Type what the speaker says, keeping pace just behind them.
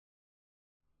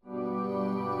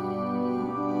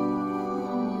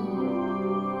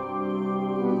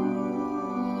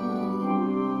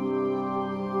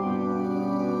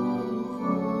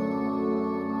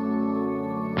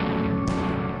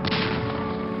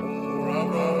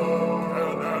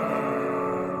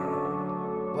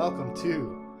welcome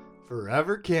to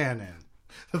Forever Canon,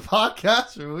 the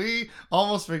podcast where we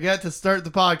almost forget to start the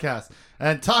podcast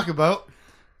and talk about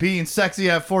being sexy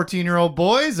at 14-year-old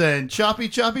boys and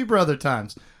choppy brother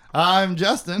times. I'm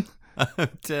Justin. I'm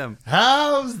Tim.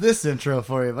 How's this intro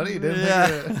for you, buddy? You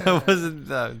didn't think I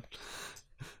wasn't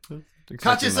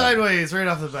caught you sideways right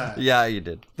off the bat. Yeah, you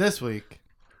did. This week,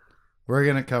 we're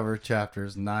going to cover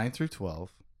chapters 9 through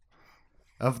 12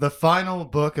 of the final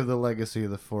book of the Legacy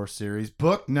of the Force series,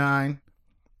 Book 9,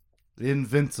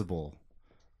 Invincible.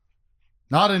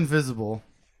 Not invisible,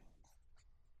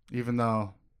 even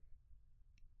though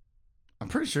I'm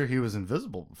pretty sure he was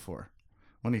invisible before.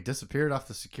 When he disappeared off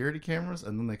the security cameras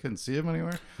and then they couldn't see him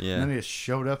anywhere. Yeah. And then he just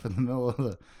showed up in the middle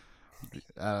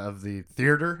of the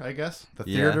theater, I guess. The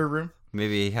theater room.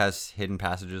 Maybe he has hidden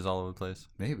passages all over the place.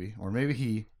 Maybe. Or maybe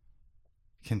he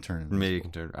can turn invisible. Maybe he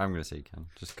can turn. I'm going to say he can,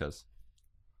 just because.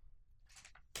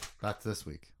 Back to this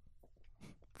week.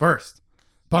 First,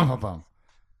 bum.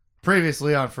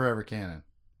 Previously on Forever Canon,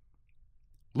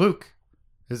 Luke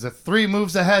is a 3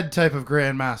 moves ahead type of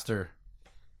Grandmaster.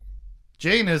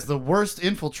 Jaina is the worst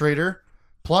infiltrator,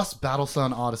 plus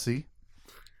Battlestar Odyssey.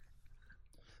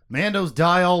 Mandos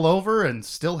die all over and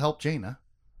still help Jaina.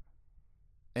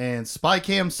 And Spy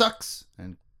Cam sucks,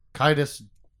 and Kaitis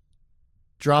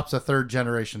drops a 3rd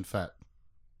generation Fett.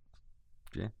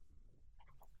 Yeah.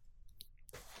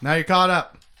 Now you're caught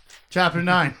up. Chapter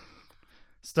 9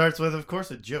 starts with, of course,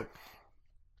 a joke.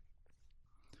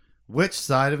 Which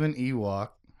side of an Ewok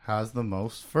has the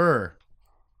most fur?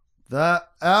 The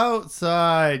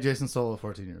outside. Jason Solo,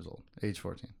 14 years old. Age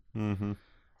 14. Mm-hmm.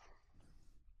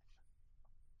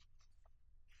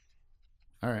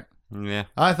 All right. Yeah.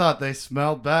 I thought they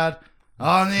smelled bad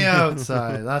on the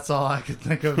outside. That's all I could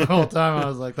think of the whole time. I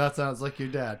was like, that sounds like your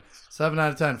dad. 7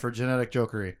 out of 10 for genetic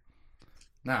jokery.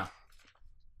 Now,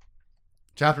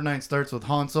 chapter 9 starts with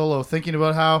Han Solo thinking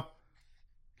about how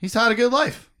he's had a good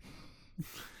life.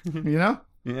 You know?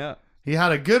 Yeah. He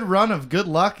had a good run of good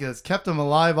luck that's kept him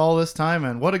alive all this time,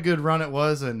 and what a good run it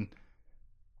was, and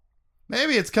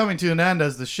maybe it's coming to an end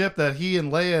as the ship that he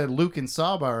and Leia, Luke, and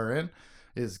Saba are in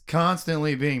is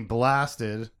constantly being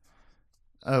blasted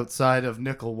outside of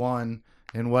Nickel 1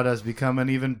 in what has become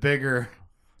an even bigger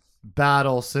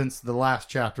battle since the last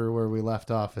chapter where we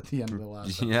left off at the end of the last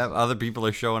episode. Yeah, other people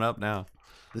are showing up now.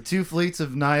 The 2 fleets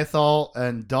of Niathal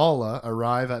and Dala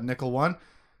arrive at Nickel 1.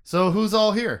 So who's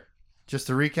all here? Just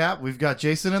to recap, we've got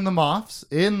Jason and the Moffs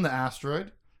in the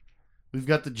asteroid. We've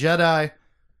got the Jedi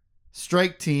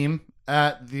strike team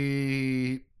at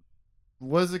the,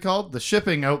 what is it called? The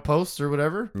shipping outposts or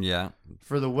whatever. Yeah.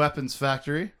 For the weapons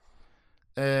factory.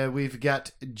 We've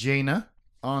got Jaina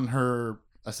on her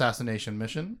assassination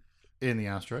mission in the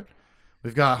asteroid.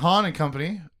 We've got Han and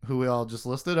company, who we all just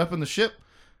listed, up in the ship,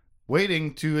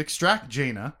 waiting to extract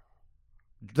Jaina.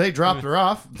 They dropped her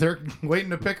off. They're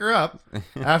waiting to pick her up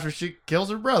after she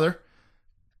kills her brother.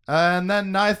 And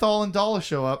then Niathal and Dala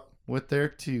show up with their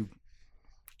 2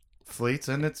 fleets,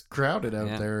 and it's crowded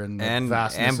out there in the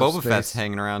vastness and of Boba space. Fett's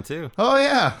hanging around too. Oh,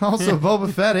 yeah. Also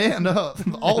Boba Fett and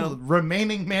all the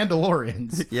remaining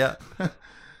Mandalorians. Yeah.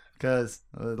 Because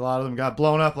a lot of them got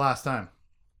blown up last time.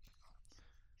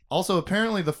 Also,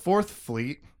 apparently the 4th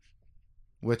fleet,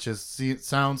 which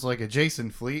sounds like a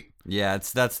Jason fleet. Yeah,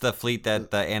 that's the fleet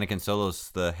that Anakin Solo's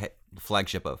the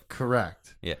flagship of.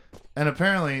 Correct. Yeah. And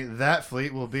apparently that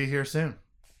fleet will be here soon.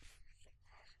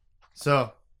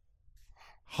 So,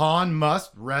 Han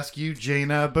must rescue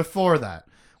Jaina before that.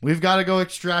 We've got to go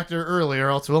extract her early or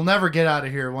else we'll never get out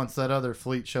of here once that other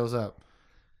fleet shows up.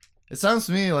 It sounds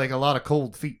to me like a lot of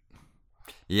cold feet.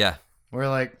 Yeah. Where,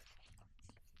 like,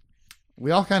 we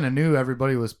all kind of knew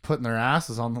everybody was putting their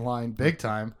asses on the line big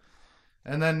time.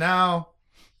 And then now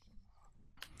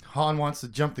Han wants to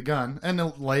jump the gun. And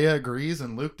Leia agrees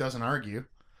and Luke doesn't argue.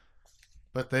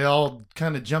 But they all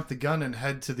kind of jump the gun and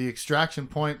head to the extraction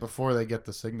point before they get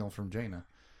the signal from Jaina.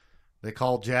 They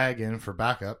call Jag in for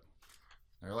backup.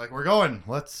 They're like, we're going.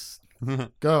 Let's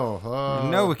go.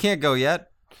 No, we can't go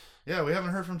yet. Yeah, we haven't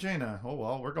heard from Jaina. Oh,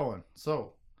 well, we're going.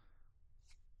 So,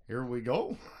 here we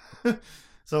go.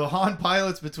 So Han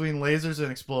pilots between lasers and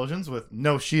explosions with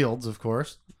no shields, of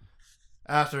course.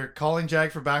 After calling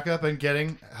Jag for backup and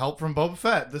getting help from Boba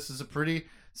Fett. This is a pretty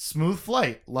smooth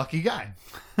flight. Lucky guy.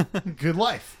 Good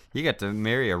life. You get to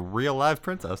marry a real live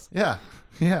princess. Yeah.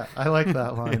 Yeah, I like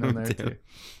that line in there too.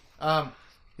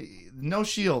 No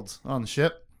shields on the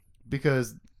ship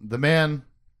because the man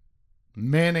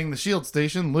manning the shield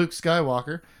station, Luke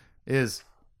Skywalker, is,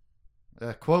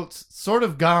 quotes, sort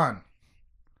of gone.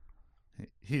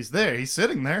 He's there. He's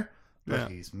sitting there, but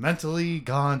he's mentally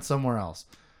gone somewhere else.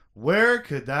 Where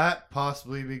could that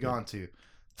possibly be gone to?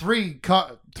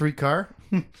 3-star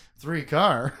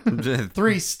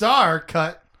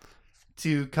cut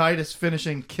to Kaitis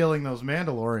finishing killing those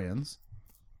Mandalorians.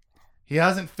 He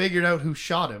hasn't figured out who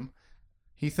shot him.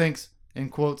 He thinks, in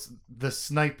quotes, the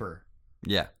sniper.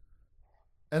 Yeah.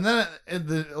 And then in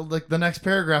the next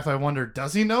paragraph, I wonder,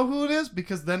 does he know who it is?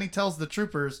 Because then he tells the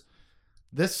troopers,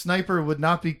 this sniper would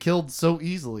not be killed so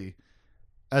easily,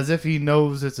 as if he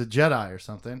knows it's a Jedi or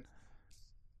something.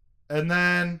 And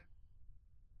then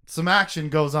some action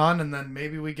goes on, and then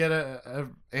maybe we get a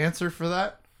answer for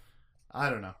that. I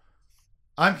don't know.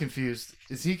 I'm confused.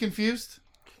 Is he confused?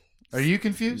 Are you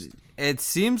confused? It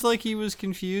seems like he was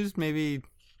confused. Maybe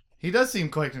He does seem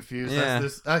quite confused Yeah.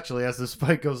 as this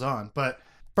fight goes on. But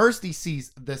first he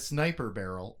sees the sniper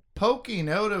barrel poking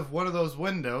out of one of those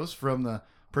windows from the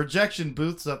projection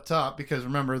booths up top, because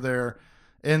remember they're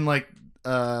in like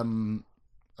a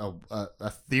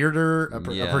theater, a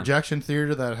projection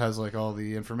theater that has like all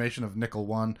the information of Nickel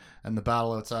 1 and the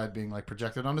battle outside being like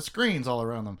projected onto screens all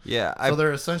around them. Yeah, So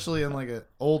they're essentially in like an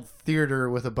old theater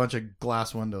with a bunch of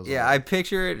glass windows. Yeah, I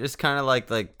picture it as kind of like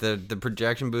the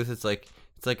projection booth. It's like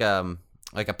a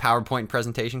PowerPoint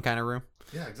presentation kind of room.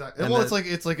 Yeah, exactly. And Well, it's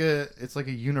like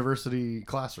a university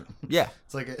classroom. Yeah,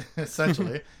 It's like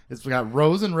essentially it's got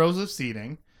rows and rows of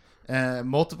seating, and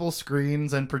multiple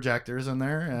screens and projectors in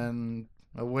there, and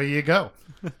away you go.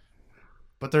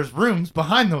 But there's rooms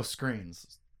behind those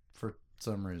screens for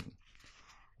some reason.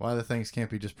 Why the things can't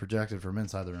be just projected from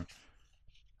inside the room?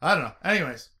 I don't know.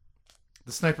 Anyways,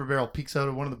 the sniper barrel peeks out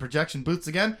of one of the projection booths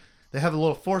again. They have a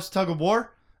little forced tug of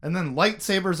war, and then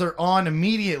lightsabers are on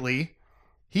immediately.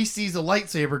 He sees a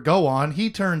lightsaber go on. He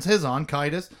turns his on,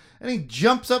 Kaitis, and he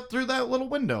jumps up through that little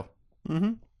window.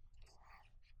 Mm-hmm.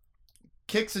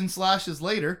 Kicks and slashes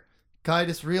later,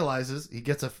 Kaitis realizes he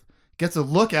gets a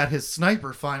look at his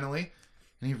sniper finally,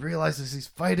 and he realizes he's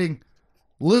fighting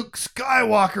Luke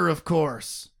Skywalker, of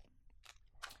course.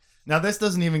 Now, this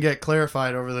doesn't even get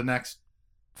clarified over the next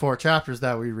 4 chapters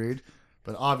that we read,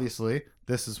 but obviously,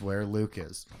 this is where Luke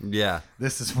is. Yeah.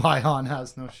 This is why Han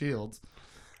has no shields,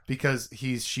 because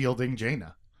he's shielding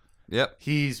Jaina. Yep.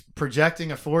 He's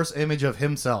projecting a force image of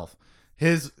himself,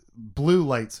 his blue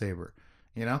lightsaber,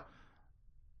 you know?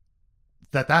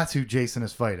 That's who Jason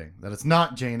is fighting. That it's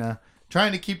not Jaina.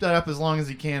 Trying to keep that up as long as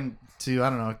he can to, I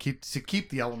don't know, keep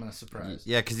the element of surprise.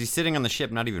 Yeah, because he's sitting on the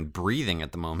ship, not even breathing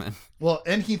at the moment. Well,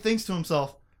 and he thinks to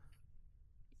himself,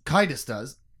 Kaitis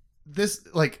does, this,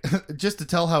 like, just to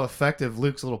tell how effective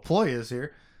Luke's little ploy is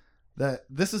here, that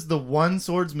this is the one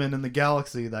swordsman in the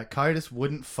galaxy that Kaitis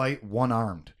wouldn't fight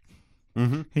one-armed.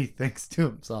 Mm-hmm. He thinks to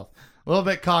himself. A little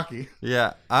bit cocky.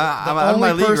 Yeah. The I'm out of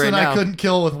my only league person right now. I couldn't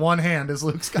kill with one hand is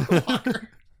Luke Skywalker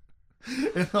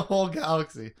in the whole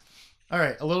galaxy. All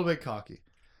right, a little bit cocky.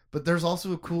 But there's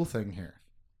also a cool thing here,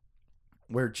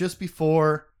 where just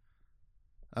before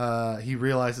he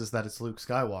realizes that it's Luke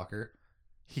Skywalker,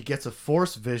 he gets a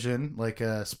force vision, like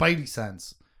a Spidey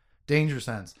sense, danger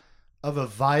sense, of a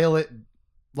violet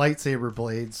lightsaber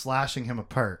blade slashing him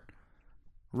apart.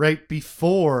 Right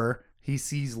before he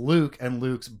sees Luke and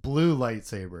Luke's blue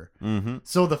lightsaber. Mm-hmm.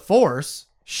 So the Force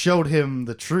showed him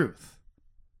the truth.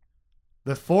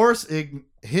 The Force,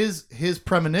 his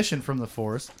premonition from the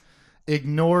Force,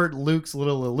 ignored Luke's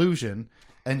little illusion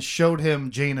and showed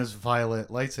him Jaina's violet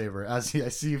lightsaber. I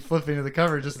see you flipping to the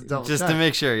cover just to double Just check. to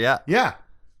make sure, yeah. Yeah.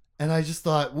 And I just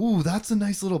thought, ooh, that's a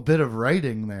nice little bit of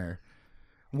writing there.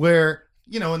 Where,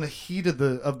 you know, in the heat of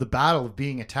the battle of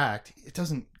being attacked, it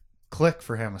doesn't click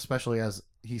for him, especially as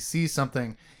he sees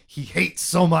something he hates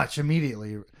so much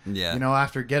immediately. Yeah. You know,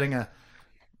 after getting a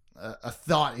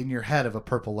thought in your head of a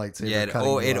purple lightsaber. Yeah,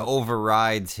 it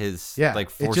overrides his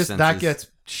like force it just senses. that gets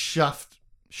shoved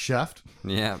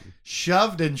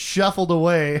and shuffled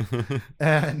away.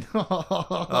 And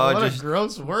what a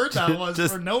gross word that was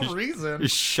for no reason.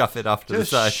 Just shove it off to the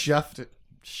Just side.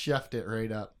 shoved it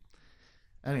right up.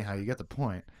 Anyhow, you get the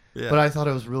point. Yeah. But I thought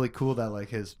it was really cool that like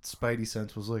his Spidey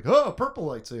sense was like, oh, purple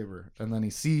lightsaber, and then he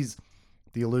sees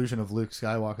the illusion of Luke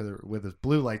Skywalker with his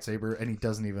blue lightsaber, and it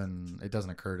doesn't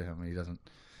occur to him, and he doesn't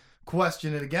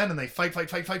question it again, and they fight.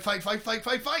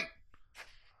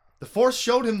 The Force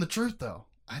showed him the truth, though.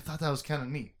 I thought that was kind of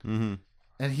neat. Mm-hmm.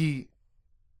 And he,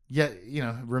 yet, you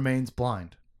know, remains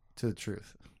blind to the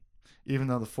truth, even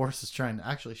though the Force is trying to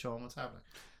actually show him what's happening.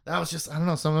 That was just, I don't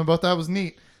know, something about that was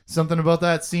neat. Something about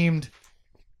that seemed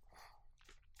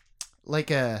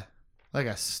like a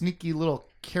sneaky little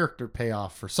character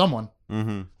payoff for someone.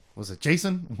 Mm-hmm. Was it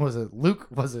Jason? Was it Luke?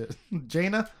 Was it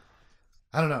Jaina?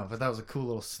 I don't know, but that was a cool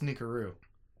little sneakeroo.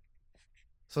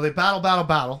 So they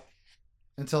battle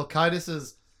until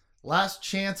Kaitis' last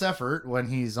chance effort, when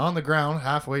he's on the ground,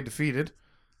 halfway defeated,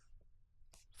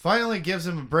 finally gives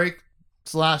him a break /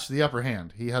 the upper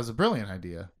hand. He has a brilliant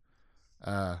idea.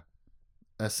 A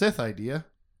Sith idea.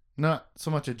 Not so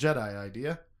much a Jedi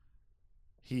idea.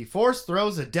 He force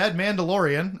throws a dead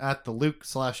Mandalorian at the Luke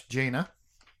 / Jaina.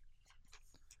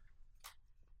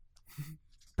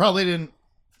 Probably didn't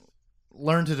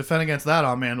learn to defend against that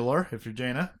on Mandalore if you're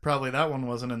Jaina. Probably that one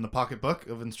wasn't in the pocketbook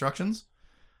of instructions.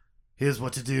 Here's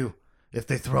what to do if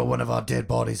they throw one of our dead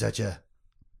bodies at you.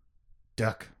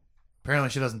 Duck.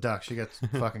 Apparently she doesn't duck. She gets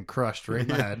fucking crushed right in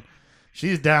the head.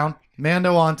 She's down.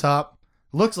 Mando on top.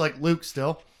 Looks like Luke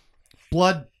still.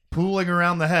 Blood pooling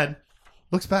around the head.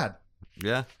 Looks bad.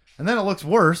 Yeah. And then it looks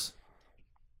worse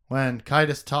when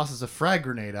Kaitis tosses a frag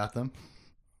grenade at them.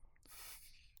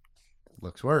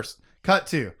 Looks worse. Cut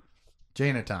to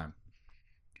Jaina time.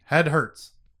 Head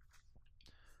hurts.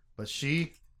 But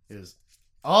she is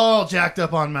all jacked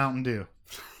up on Mountain Dew.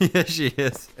 Yeah, she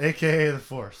is. AKA the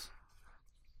Force.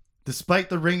 Despite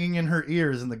the ringing in her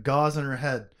ears and the gauze in her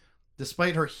head,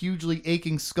 despite her hugely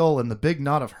aching skull and the big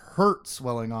knot of hurt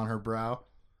swelling on her brow,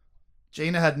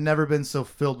 Jaina had never been so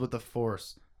filled with the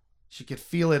Force. She could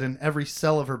feel it in every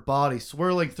cell of her body,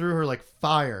 swirling through her like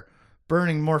fire,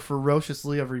 burning more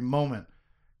ferociously every moment.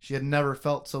 She had never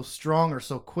felt so strong or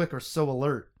so quick or so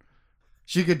alert.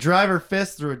 She could drive her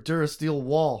fist through a Durasteel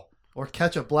wall or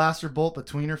catch a blaster bolt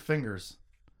between her fingers.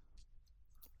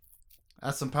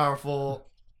 That's some powerful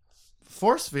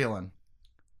Force feeling.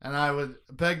 And I would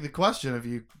beg the question of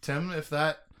you, Tim, does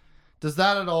that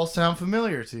at all sound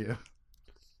familiar to you?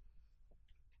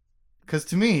 Because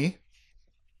to me,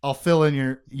 I'll fill in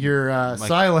your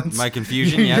silence. My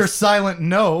confusion, yes. Your silent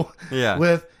no. Yeah.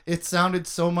 With it sounded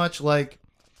so much like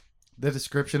the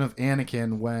description of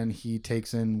Anakin when he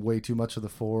takes in way too much of the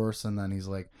Force, and then he's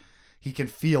like, he can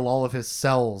feel all of his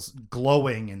cells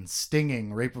glowing and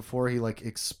stinging right before he like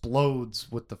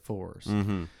explodes with the Force.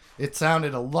 Mm-hmm. It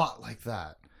sounded a lot like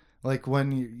that. Like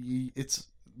when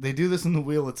they do this in the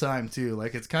Wheel of Time too.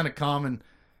 Like it's kind of common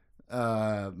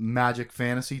magic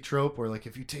fantasy trope where like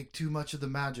if you take too much of the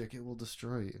magic, it will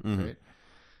destroy you. Mm-hmm. Right?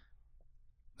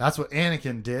 That's what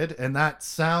Anakin did, and that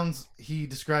sounds. He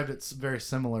described it very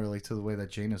similarly to the way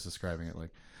that Jaina's describing it. Like,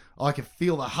 oh, I can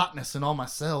feel the hotness in all my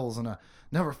cells, and I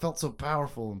never felt so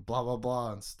powerful, and blah blah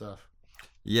blah and stuff.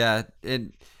 Yeah,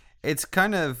 it's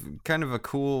kind of a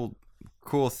cool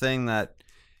thing that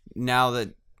now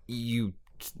that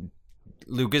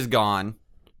Luke is gone,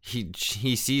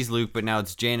 he sees Luke, but now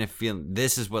it's Jaina feeling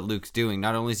this is what Luke's doing.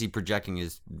 Not only is he projecting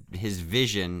his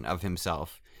vision of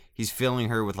himself, he's filling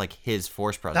her with like his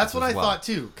Force presence. That's what I thought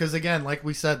too, because again, like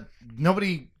we said,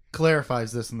 nobody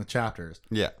clarifies this in the chapters.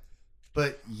 Yeah,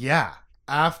 but yeah,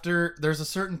 after there's a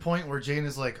certain point where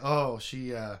Jaina's like, oh,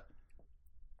 she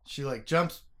like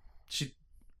jumps.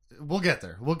 We'll get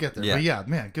there. Yeah. But yeah,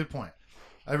 man, good point.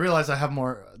 I realize I have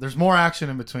more. There's more action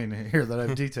in between here that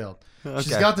I've detailed. Okay.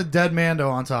 She's got the dead Mando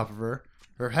on top of her.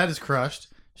 Her head is crushed.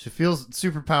 She feels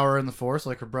superpower in the Force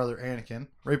like her brother Anakin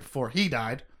right before he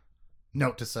died.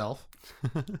 Note to self.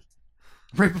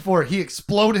 Right before he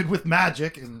exploded with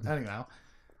magic. And anyhow,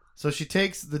 so she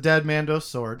takes the dead Mando's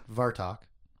sword, Vartok,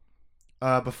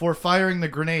 before firing the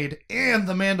grenade and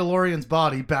the Mandalorian's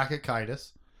body back at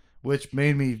Kaitis, which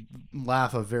made me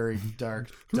laugh a very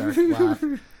dark laugh.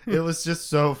 It was just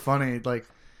so funny. Like,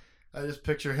 I just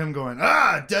picture him going,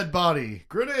 dead body,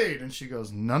 grenade. And she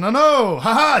goes, no,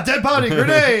 haha, dead body,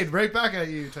 grenade, right back at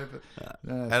you type of.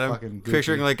 And I'm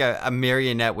picturing like a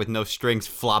marionette with no strings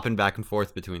flopping back and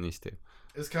forth between these two.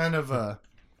 It's kind of, it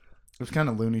was kind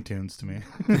of Looney Tunes to me.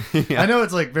 Yeah. I know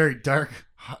it's like very dark,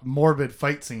 morbid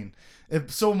fight scene.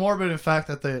 It's so morbid, in fact,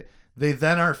 that they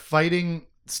then are fighting,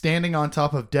 standing on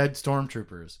top of dead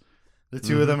stormtroopers. The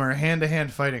two of them are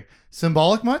hand-to-hand fighting.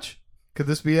 Symbolic much? Could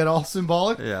this be at all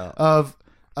symbolic? Yeah. Of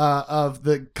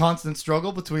the constant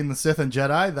struggle between the Sith and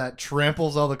Jedi that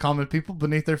tramples all the common people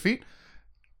beneath their feet?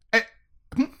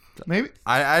 Maybe.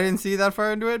 I didn't see that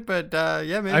far into it, but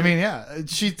yeah, maybe. I mean, yeah.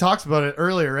 She talks about it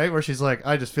earlier, right? Where she's like,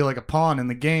 I just feel like a pawn in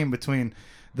the game between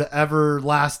the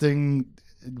everlasting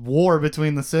war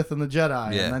between the Sith and the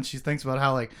Jedi. Yeah. And then she thinks about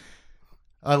how, like,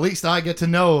 at least I get to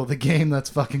know the game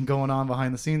that's fucking going on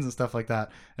behind the scenes and stuff like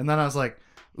that. And then I was like,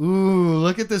 ooh,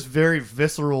 look at this very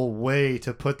visceral way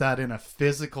to put that in a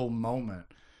physical moment.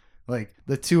 Like,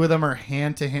 the two of them are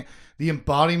hand to hand. The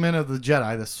embodiment of the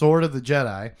Jedi, the sword of the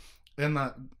Jedi, and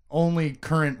the only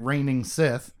current reigning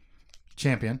Sith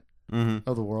champion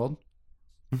of the world.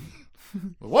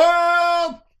 The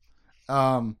world!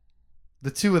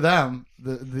 The two of them,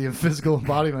 the physical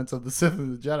embodiments of the Sith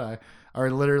and the Jedi, are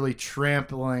literally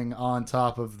trampling on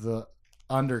top of the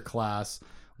underclass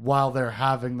while they're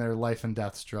having their life and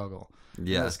death struggle.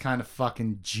 Yeah. That's kind of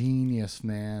fucking genius,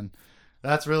 man.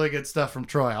 That's really good stuff from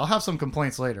Troy. I'll have some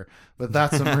complaints later, but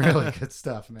that's some really good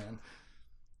stuff, man.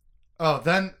 Oh,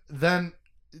 then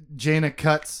Jaina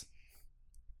cuts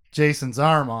Jason's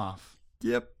arm off.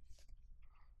 Yep.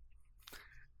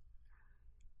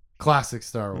 Classic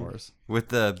Star Wars. With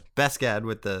the Beskad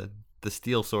with the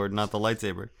steel sword, not the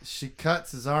lightsaber. She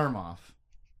cuts his arm off.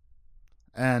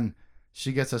 And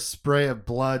she gets a spray of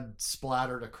blood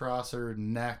splattered across her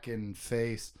neck and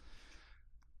face.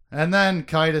 And then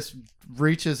Kaitis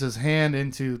reaches his hand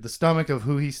into the stomach of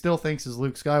who he still thinks is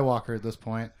Luke Skywalker at this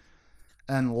point,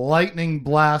 and lightning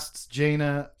blasts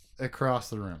Jaina across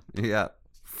the room. Yeah.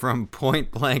 From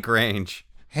point blank range.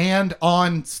 Hand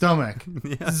on stomach.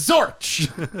 Yeah.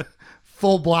 Zorch!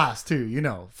 Full blast,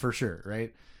 too, for sure,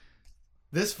 right?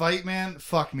 This fight, man,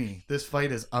 fuck me. This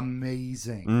fight is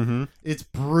amazing. Mm-hmm. It's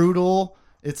brutal.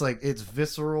 It's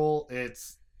visceral.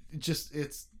 It's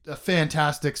a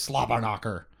fantastic slobber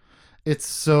knocker. It's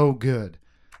so good.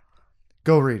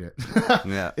 Go read it.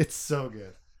 Yeah. It's so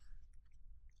good.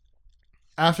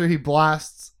 After he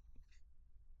blasts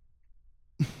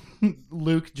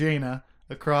Luke Jaina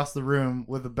across the room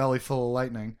with a belly full of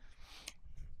lightning,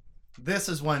 this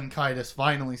is when Kaitis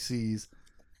finally sees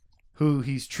who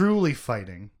he's truly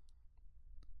fighting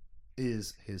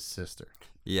is his sister.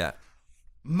 Yeah.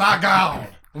 My God.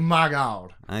 My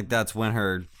God. I think that's when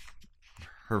her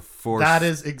force... That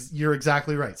is, you're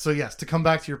exactly right. So yes, to come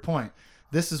back to your point,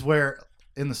 this is where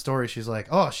in the story she's like,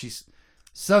 oh, she's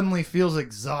suddenly feels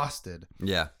exhausted.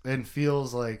 Yeah. And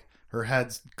feels like her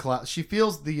head's... she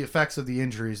feels the effects of the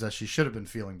injuries that she should have been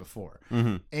feeling before.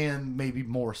 Mm-hmm. And maybe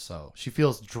more so. She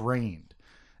feels drained.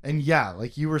 And yeah,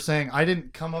 like you were saying, I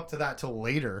didn't come up to that till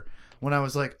later when I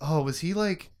was like, oh, was he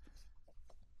like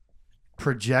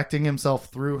projecting himself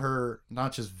through her,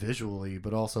 not just visually,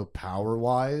 but also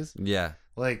power-wise? Yeah.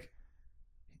 Like,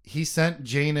 he sent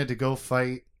Jaina to go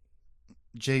fight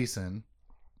Jason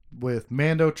with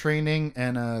Mando training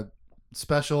and a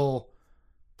special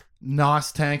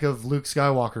NOS tank of Luke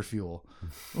Skywalker fuel.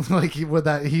 Like,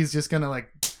 he's just gonna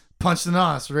like punch the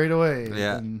NOS right away.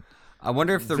 Yeah. And I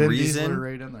wonder if the Vin reason Diesel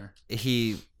right in there.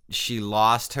 she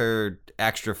lost her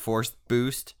extra force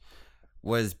boost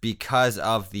was because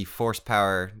of the force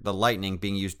power, the lightning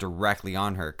being used directly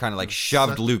on her, kind of like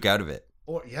shoved Luke out of it.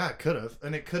 Or yeah, it could have,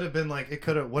 and it could have been like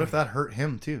what if that hurt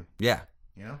him too? Yeah,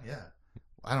 yeah.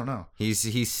 I don't know.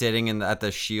 He's sitting at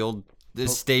the shield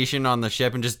station on the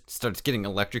ship and just starts getting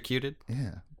electrocuted.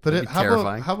 Yeah, but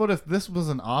terrifying. How about if this was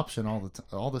an option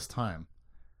all this time?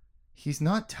 He's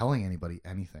not telling anybody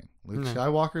anything. Luke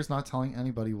Skywalker's not telling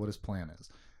anybody what his plan is.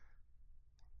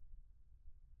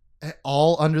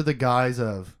 All under the guise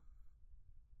of,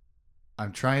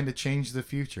 I'm trying to change the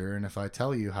future, and if I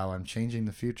tell you how I'm changing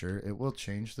the future, it will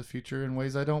change the future in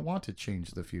ways I don't want to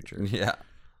change the future. Yeah.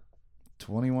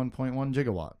 21.1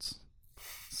 gigawatts.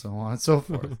 So on and so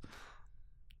forth.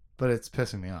 But it's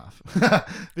pissing me off.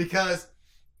 Because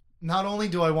not only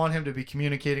do I want him to be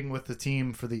communicating with the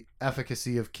team for the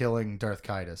efficacy of killing Darth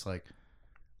Kaitis, like,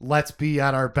 let's be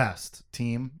at our best,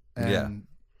 team, and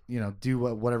do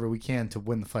whatever we can to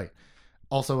win the fight.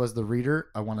 Also, as the reader,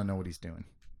 I want to know what he's doing.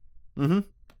 Mm-hmm.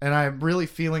 And I'm really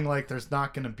feeling like there's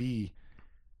not going to be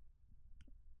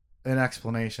an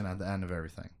explanation at the end of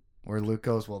everything. Where Luke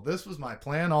goes, well, this was my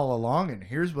plan all along, and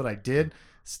here's what I did,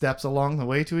 steps along the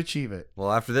way to achieve it.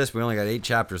 Well, after this, we only got 8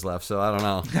 chapters left, so I don't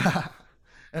know.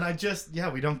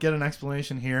 And we don't get an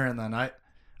explanation here, and then I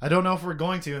don't know if we're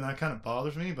going to, and that kind of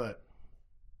bothers me, but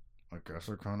I guess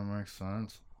it kind of makes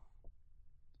sense.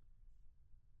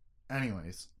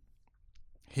 Anyways,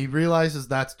 he realizes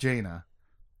that's Jaina,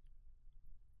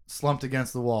 slumped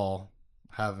against the wall,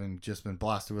 having just been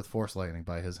blasted with force lightning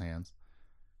by his hands.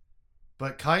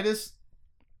 But Kaitis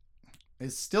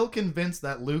is still convinced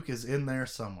that Luke is in there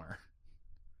somewhere,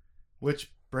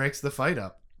 which breaks the fight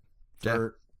up. I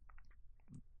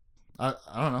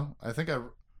don't know. I think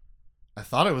I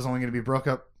thought it was only going to be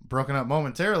broken up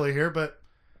momentarily here, but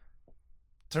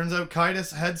turns out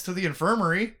Kaitis heads to the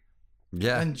infirmary.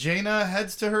 Yeah. And Jaina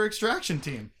heads to her extraction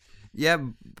team. Yeah,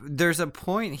 there's a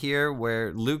point here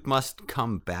where Luke must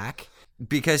come back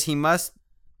because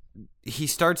he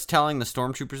starts telling the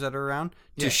stormtroopers that are around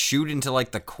to shoot into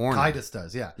like the corner. Kaitis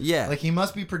does, yeah. Yeah. Like he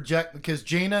must be because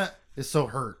Jaina is so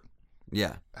hurt.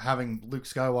 Yeah. Having Luke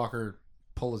Skywalker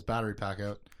pull his battery pack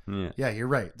out. Yeah. Yeah, you're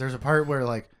right. There's a part where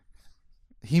like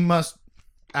he must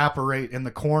apparate in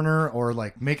the corner or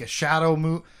like make a shadow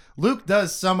move. Luke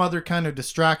does some other kind of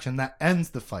distraction that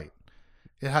ends the fight.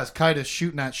 It has Kaitis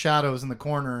shooting at shadows in the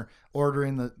corner,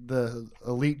 ordering the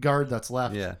elite guard that's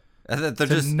left And that they're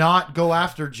to just not go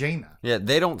after Jaina. yeah,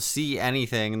 they don't see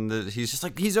anything, and he's just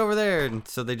like, he's over there, and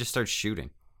so they just start shooting.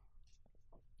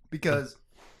 Because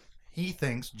he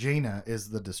thinks Jaina is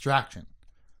the distraction.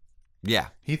 Yeah,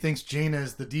 He thinks Jaina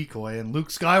is the decoy, and Luke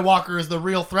Skywalker is the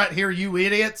real threat here, you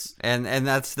idiots. and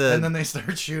that's the And then they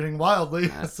start shooting wildly.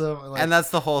 So, like, and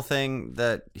that's the whole thing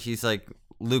that he's like,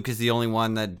 Luke is the only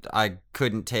one that I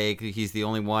couldn't take. He's the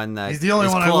only one that he's the only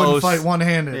is one I close. wouldn't fight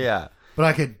one-handed. Yeah, But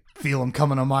I could feel him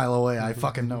coming a mile away. I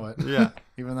fucking know it. Yeah.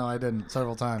 Even though I didn't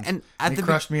several times. and at he the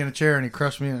crushed me in a chair, and he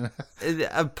crushed me in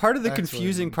a part of the Excellent.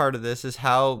 confusing part of this is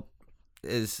how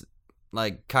is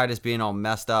like Kaidus being all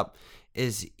messed up.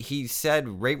 Is he said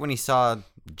right when he saw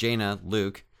Jaina,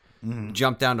 Luke,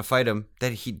 jump down to fight him,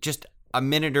 that he just a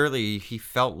minute earlier he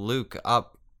felt Luke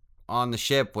up on the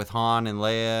ship with Han and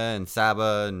Leia and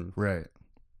Saba and Right.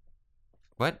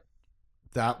 what?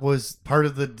 That was part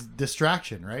of the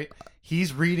distraction, right?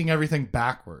 He's reading everything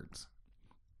backwards.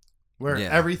 Where Yeah.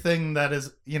 everything that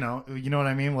is, you know what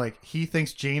I mean? Like, he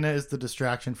thinks Jaina is the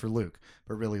distraction for Luke,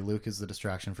 but really Luke is the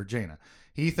distraction for Jaina.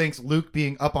 He thinks Luke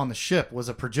being up on the ship was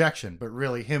a projection, but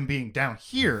really him being down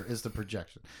here is the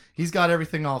projection. He's got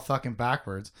everything all fucking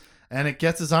backwards, and it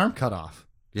gets his arm cut off.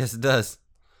 Yes, it does.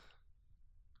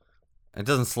 It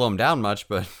doesn't slow him down much,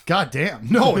 but God damn.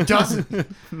 No, it doesn't.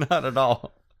 not at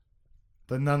all.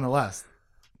 But nonetheless,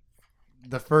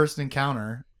 the first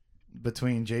encounter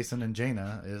between Jason and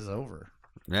Jaina is over.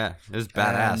 Yeah, it was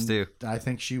badass And too. I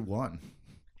think she won.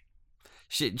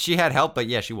 She had help, but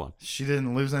yeah, she won. She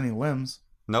didn't lose any limbs.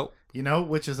 Nope. You know,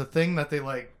 which is a thing that they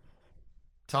like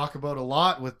talk about a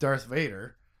lot with Darth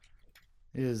Vader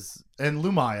is, and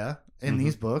Lumaya in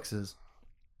these books, is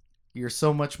you're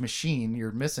so much machine,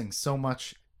 you're missing so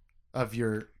much of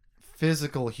your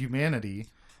physical humanity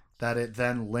that it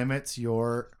then limits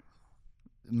your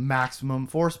maximum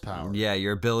force power. Yeah,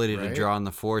 your ability to Right? draw on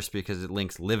the Force because it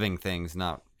links living things,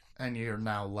 not And you're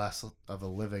now less of a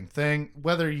living thing,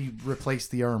 whether you replace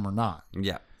the arm or not.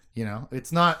 yeah. You know,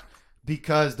 it's not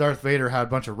because Darth Vader had a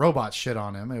bunch of robot shit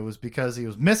on him. It was because he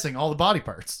was missing all the body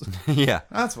parts. Yeah.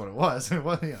 That's what it was. It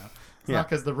was, you know, it's Yeah. not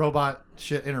because the robot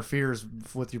shit interferes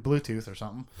with your Bluetooth or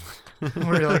something.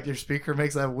 Where like your speaker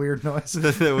makes that weird noise.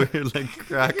 The weird like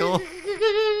crackle.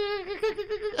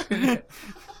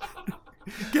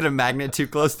 Get a magnet too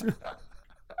close to.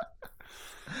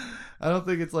 I don't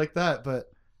think it's like that,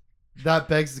 but that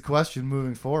begs the question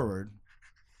moving forward.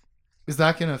 Is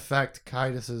that going to affect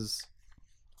Kaidus's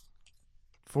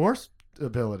force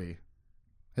ability?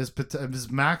 His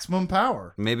maximum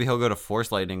power? Maybe he'll go to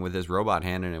Force lightning with his robot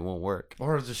hand and it won't work.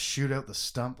 Or just shoot out the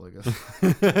stump like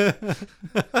a...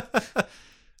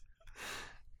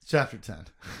 Chapter 10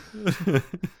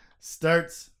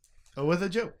 starts with a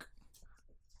joke.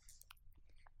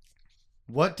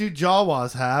 What do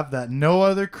Jawas have that no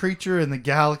other creature in the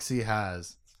galaxy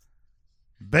has?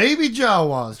 Baby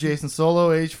Jawas, Jason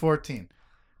Solo, age 14.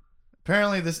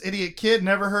 Apparently, this idiot kid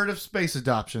never heard of space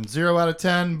adoption. 0 out of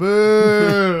 10.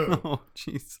 Boo! Oh,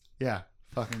 jeez. Yeah,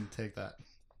 fucking take that.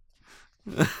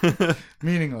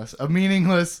 Meaningless. A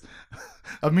meaningless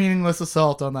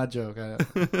assault on that joke.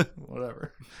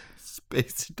 Whatever.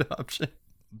 Space adoption.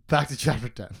 Back to chapter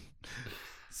 10.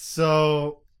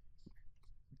 So,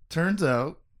 turns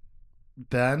out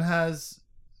Ben has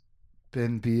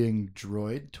been being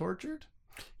droid tortured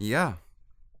Yeah.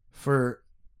 for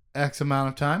X amount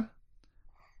of time.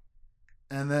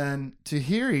 And then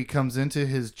Tahiri comes into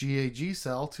his GAG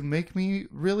cell to make me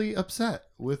really upset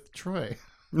with Troy.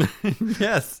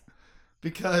 Yes.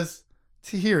 Because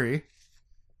Tahiri,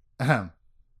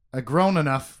 a grown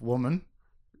enough woman,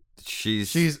 She's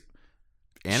she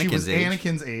Anakin's was age.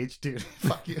 Anakin's age, dude.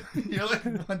 Fuck you. You're like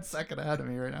 1 second ahead of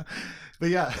me right now. But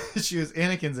yeah, she was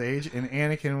Anakin's age, and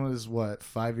Anakin was what,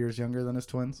 5 years younger than his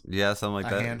twins? Yeah, something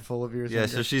like A that. handful of years Yeah,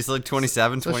 younger. so she's like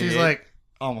 27, So 28. she's like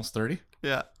almost 30.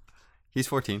 yeah. He's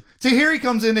 14. Tahiri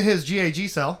comes into his GAG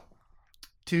cell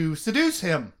to seduce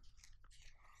him.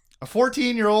 A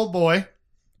 14-year-old boy,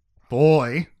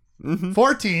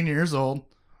 14 years old,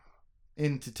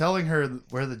 into telling her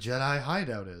where the Jedi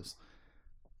hideout is.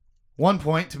 One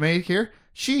point to make here,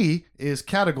 she is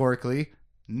categorically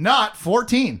not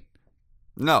 14.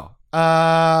 No.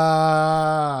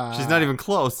 She's not even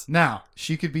close. Now,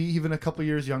 she could be even a couple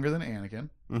years younger than Anakin.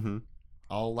 Mm-hmm.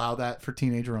 I'll allow that for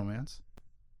teenage romance.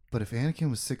 But if Anakin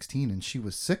was 16 and she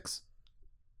was 6,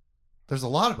 there's a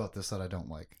lot about this that I don't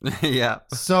like. Yeah.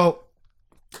 So,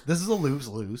 this is a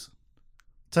lose-lose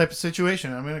type of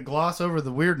situation. I'm going to gloss over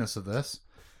the weirdness of this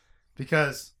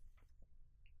because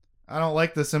I don't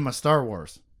like this in my Star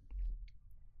Wars.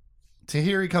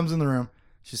 Tahiri comes in the room.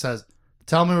 She says,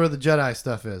 "Tell me where the Jedi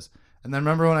stuff is." And then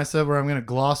remember when I said where I'm going to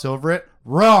gloss over it?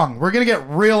 Wrong. We're going to get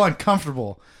real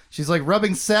uncomfortable. She's like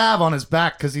rubbing salve on his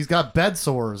back because he's got bed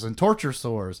sores and torture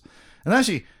sores. And then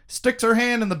she sticks her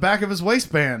hand in the back of his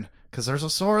waistband because there's a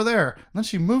sore there. And then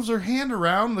she moves her hand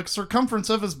around the circumference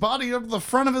of his body up to the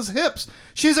front of his hips.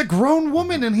 She's a grown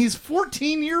woman and he's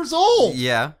 14 years old.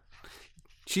 Yeah.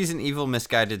 She's an evil,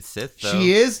 misguided Sith, though.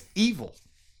 She is evil.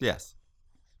 Yes.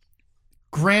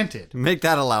 Granted. Make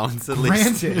that allowance, at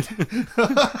least. Granted.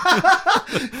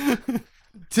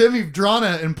 Tim, you've drawn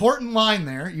an important line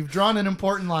there. You've drawn an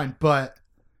important line, but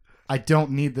I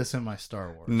don't need this in my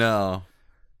Star Wars. No.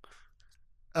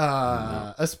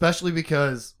 Especially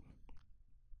because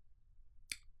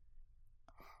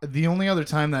the only other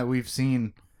time that we've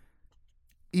seen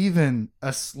even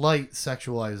a slight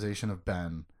sexualization of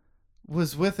Ben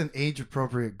was with an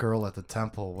age-appropriate girl at the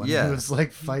temple when he was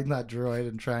like fighting that droid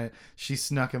and she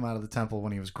snuck him out of the temple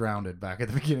when he was grounded back at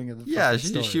the beginning of the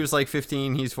story. She was like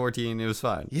 15, he's 14, it was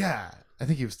fine. Yeah, I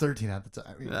think he was 13 at the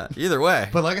time. Yeah, either way.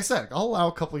 But like I said, I'll allow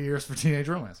a couple years for teenage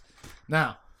romance.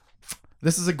 Now,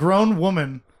 this is a grown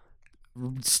woman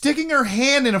sticking her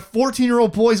hand in a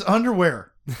 14-year-old boy's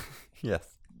underwear. Yes.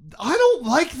 I don't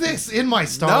like this in my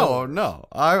Star Wars. No.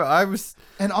 I was...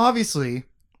 And obviously,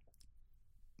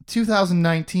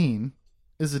 2019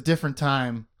 is a different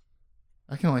time.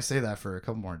 I can only say that for a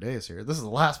couple more days here. This is the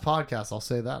last podcast I'll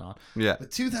say that on. Yeah.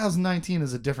 But 2019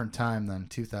 is a different time than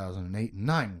 2008 and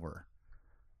 9 were.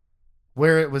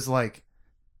 Where it was like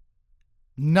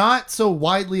not so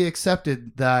widely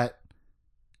accepted that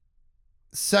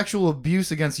sexual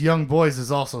abuse against young boys is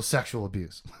also sexual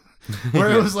abuse. Where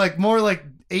it was like more like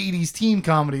 80s teen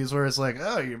comedies where it's like,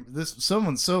 oh, this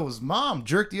so-and-so's mom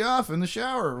jerked you off in the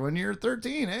shower when you're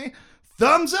 13, eh?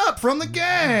 Thumbs up from the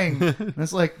gang. And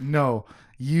it's like, no,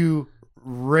 you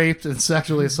raped and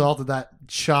sexually assaulted that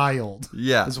child.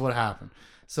 Yeah. Is what happened.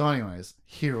 So anyways,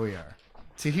 here we are.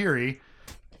 Tahiri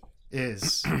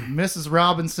is Mrs.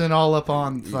 Robinson all up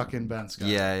on fucking Ben Scott.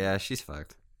 Yeah, she's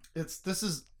fucked.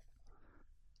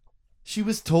 She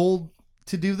was told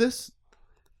to do this?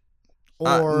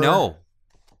 No,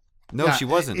 yeah, she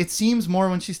wasn't. It seems more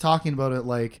when she's talking about it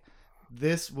like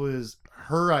this was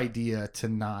her idea to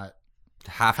not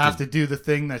have to do the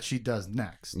thing that she does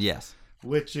next. Yes.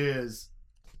 Which is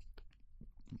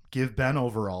give Ben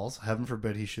overalls. Heaven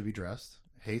forbid he should be dressed.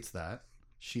 Hates that.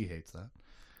 She hates that.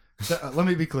 So, let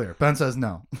me be clear. Ben says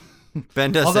no.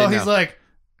 Ben does Although say no. he's like,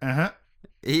 uh-huh.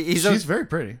 She's very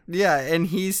pretty. Yeah, and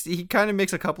he kind of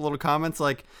makes a couple little comments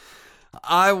like,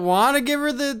 I want to give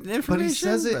her the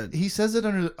information, but he says it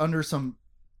under some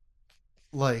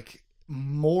like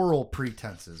moral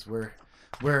pretenses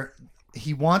where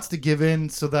he wants to give in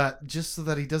so that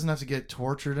he doesn't have to get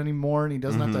tortured anymore and he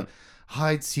doesn't have to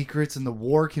hide secrets and the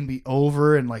war can be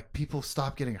over and like people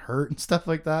stop getting hurt and stuff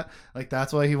like that. Like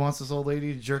that's why he wants this old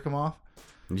lady to jerk him off.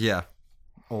 Yeah.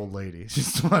 Old lady.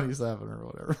 She's 27 or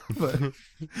whatever. But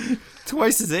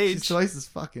twice his age. She's twice his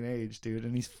fucking age, dude,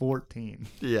 and he's 14.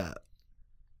 Yeah.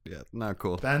 Yeah, not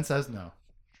cool. Ben says no.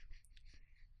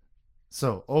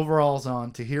 So, overall's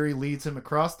on. Tahiri leads him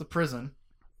across the prison,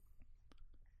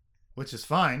 which is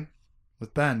fine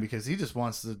with Ben because he just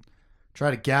wants to try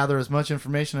to gather as much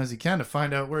information as he can to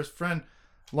find out where his friend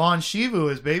Lon Shivu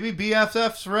is, baby.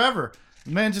 BFFs forever.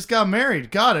 The man just got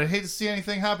married. God, I'd hate to see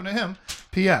anything happen to him.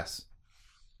 P.S.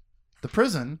 The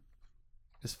prison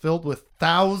is filled with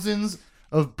thousands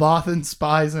of Bothan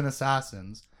spies and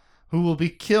assassins who will be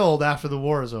killed after the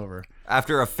war is over.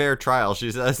 After a fair trial, she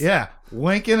says. Yeah.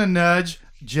 Wink and a nudge,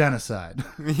 genocide.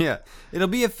 Yeah. It'll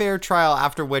be a fair trial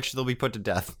after which they'll be put to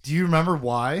death. Do you remember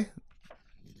why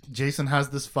Jason has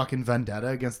this fucking vendetta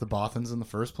against the Bothans in the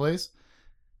first place?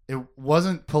 It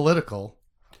wasn't political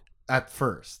at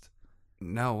first.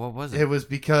 No, what was it? It was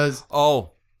because...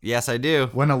 Oh, yes, I do.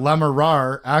 When a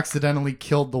Lemmurar accidentally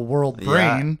killed the world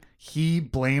brain... Yeah. He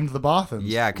blamed the Bothans.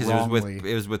 Yeah, because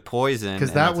it was with poison.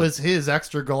 Because that was his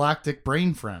extragalactic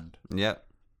brain friend. Yep.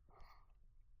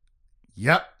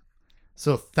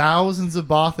 So thousands of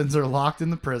Bothans are locked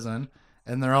in the prison,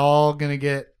 and they're all gonna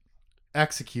get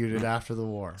executed after the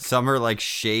war. Some are like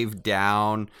shaved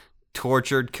down,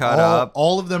 tortured, cut up.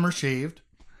 All of them are shaved.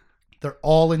 They're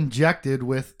all injected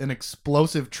with an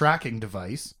explosive tracking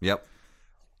device. Yep.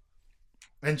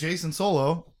 And Jason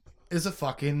Solo is a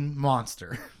fucking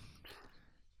monster.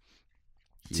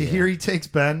 Tahiri takes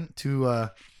Ben to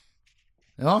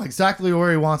exactly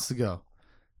where he wants to go.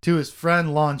 To his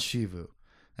friend Lon Shivu.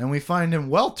 And we find him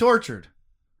well tortured.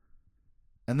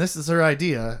 And this is her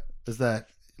idea, is that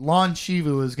Lon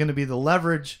Shivu is going to be the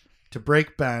leverage to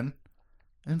break Ben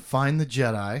and find the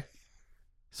Jedi.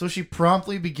 So she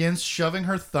promptly begins shoving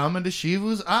her thumb into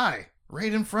Shivu's eye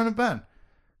right in front of Ben.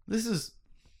 This is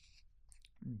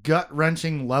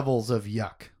gut-wrenching levels of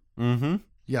yuck. Mm-hmm.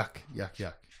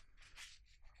 Yuck.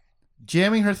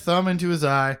 Jamming her thumb into his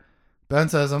eye, Ben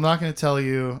says, I'm not going to tell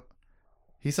you.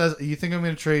 He says, you think I'm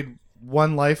going to trade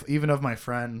one life, even of my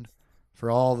friend,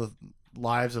 for all the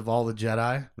lives of all the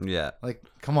Jedi? Yeah. Like,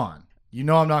 come on. You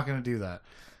know I'm not going to do that.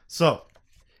 So.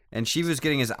 And she was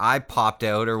getting his eye popped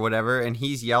out or whatever, and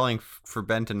he's yelling for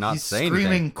Ben to not say anything. He's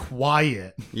screaming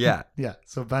quiet. Yeah. Yeah,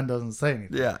 so Ben doesn't say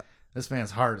anything. Yeah. This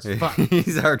man's hard as fuck.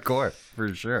 He's hardcore,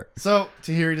 for sure. So,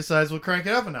 Tahiri decides we'll crank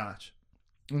it up a notch.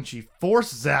 And she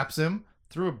force zaps him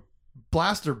through a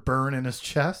blaster burn in his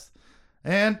chest.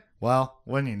 And, well,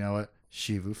 when you know it,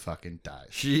 Shivu fucking dies.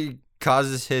 She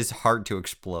causes his heart to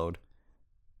explode.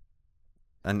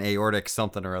 An aortic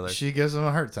something or other. She gives him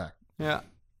a heart attack. Yeah.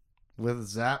 With a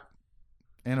zap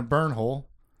and a burn hole.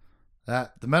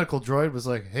 That the medical droid was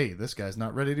like, hey, this guy's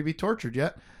not ready to be tortured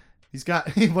yet. He's got,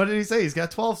 what did he say? He's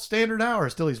got 12 standard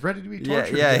hours till he's ready to be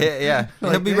tortured. Yeah.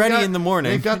 Like, He'll be ready in the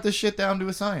morning. They've got this shit down to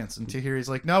a science. And Tahiri's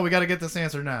like, no, we got to get this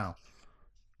answer now.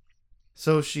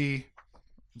 So she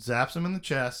zaps him in the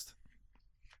chest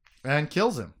and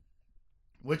kills him.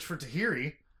 Which for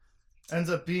Tahiri ends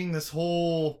up being this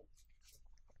whole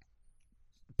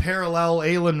parallel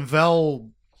Aelin Vel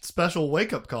special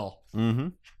wake-up call. Mm-hmm.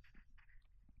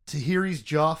 Tahiri's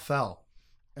jaw fell,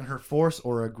 and her force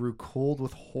aura grew cold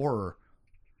with horror.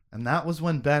 And that was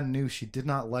when Ben knew she did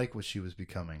not like what she was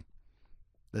becoming.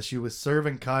 That she was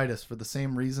serving Kaidus for the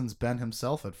same reasons Ben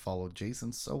himself had followed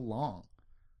Jason so long.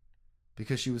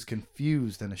 Because she was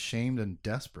confused and ashamed and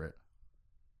desperate.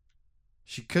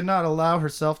 She could not allow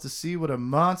herself to see what a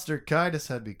monster Kaidus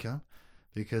had become,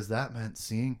 because that meant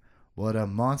seeing what a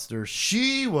monster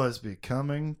she was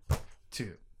becoming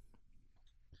too.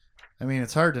 I mean,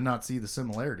 it's hard to not see the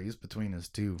similarities between his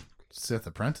two Sith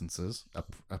apprentices.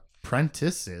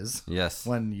 Yes.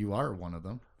 When you are one of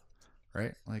them,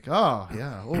 right? Like, oh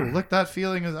yeah, oh look, that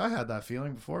feeling is. I had that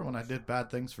feeling before when I did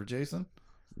bad things for Jason.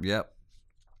 Yep.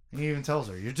 He even tells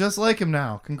her, "You're just like him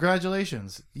now.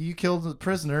 Congratulations, you killed a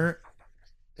prisoner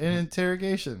in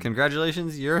interrogation.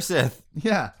 Congratulations, you're a Sith.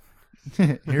 Yeah,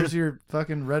 here's your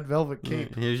fucking red velvet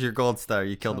cape. Here's your gold star.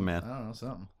 You killed a man. I don't know,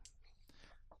 something."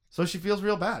 So she feels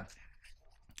real bad.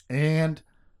 And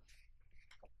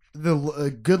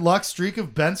the good luck streak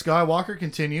of Ben Skywalker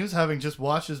continues, having just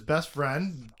watched his best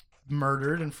friend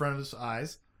murdered in front of his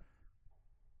eyes.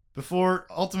 Before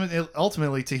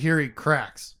ultimately Tahiri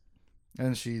cracks.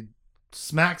 And she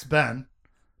smacks Ben,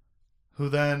 who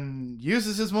then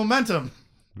uses his momentum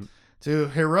to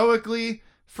heroically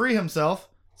free himself,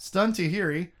 stun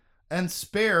Tahiri, and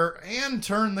spare and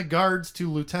turn the guards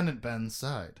to Lieutenant Ben's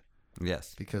side.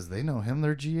 Yes. Because they know him,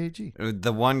 they're GAG.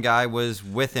 The one guy was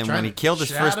with him when he killed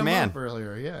his first man.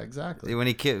 Earlier. Yeah, exactly. When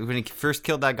he first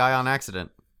killed that guy on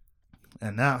accident.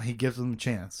 And now he gives them a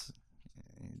chance.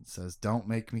 He says, don't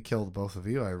make me kill the both of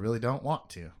you. I really don't want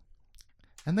to.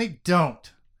 And they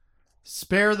don't.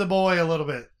 Spare the boy a little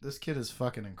bit. This kid is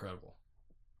fucking incredible.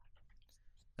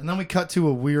 And then we cut to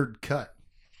a weird cut.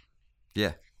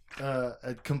 Yeah.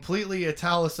 A completely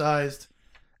italicized.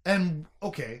 And,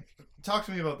 okay, talk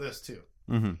to me about this, too.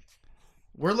 Mm-hmm.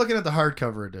 We're looking at the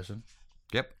hardcover edition.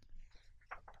 Yep.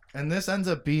 And this ends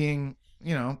up being,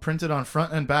 printed on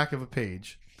front and back of a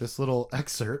page. This little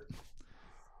excerpt.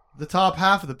 The top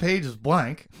half of the page is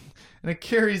blank. And it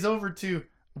carries over to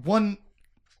 1/5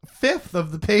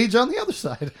 of the page on the other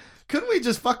side. Couldn't we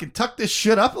just fucking tuck this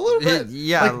shit up a little bit?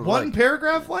 Yeah. Like one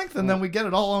paragraph length, and then we get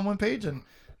it all on one page. And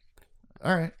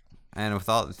all right. And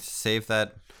without save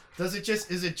that. Is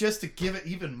it just to give it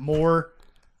even more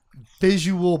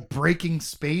visual breaking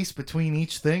space between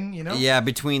each thing? Yeah,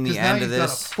 between the end of this got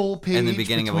a full page and the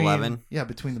beginning of 11. Yeah,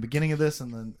 between the beginning of this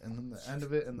and then the end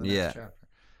of it and the next chapter.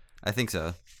 I think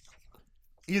so.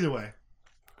 Either way,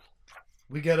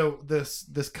 we get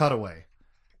this cutaway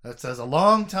that says a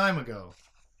long time ago,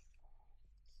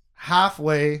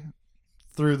 halfway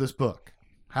through this book,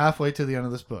 halfway to the end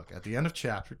of this book, at the end of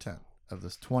chapter 10 of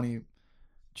this 20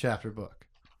 chapter book.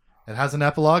 It has an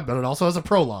epilogue, but it also has a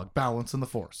prologue, Balance in the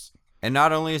Force. And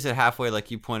not only is it halfway, like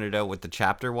you pointed out with the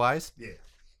chapter wise,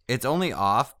 it's only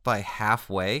off by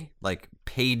halfway, like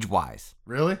page wise.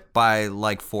 Really? By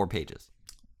like 4 pages.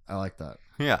 I like that.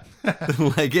 Yeah.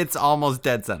 Like it's almost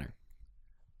dead center.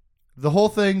 The whole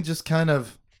thing just kind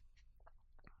of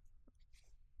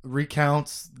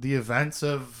recounts the events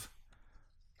of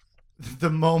the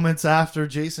moments after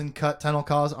Jason cut Tenel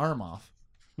Ka's arm off.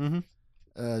 Mm-hmm.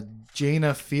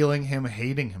 Jaina feeling him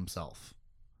hating himself.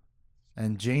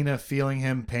 And Jaina feeling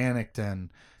him panicked and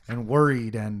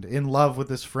worried and in love with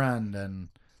his friend and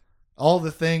all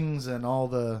the things and all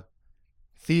the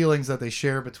feelings that they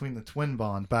share between the twin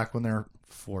bond back when they're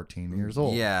 14 years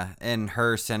old. Yeah, and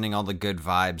her sending all the good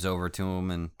vibes over to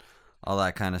him and all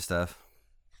that kind of stuff.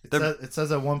 It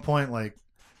says at one point, like,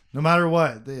 no matter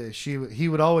what, he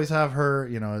would always have her,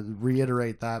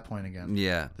 reiterate that point again.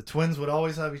 Yeah. The twins would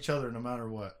always have each other no matter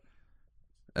what.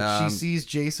 She sees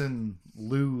Jason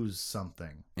lose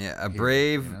something. Yeah, a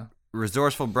brave,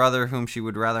 resourceful brother whom she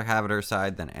would rather have at her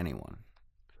side than anyone.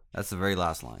 That's the very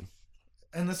last line.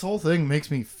 And this whole thing makes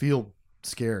me feel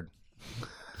scared.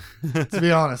 To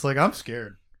be honest, like, I'm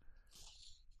scared.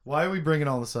 Why are we bringing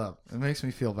all this up? It makes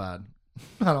me feel bad.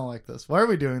 I don't like this. Why are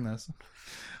we doing this?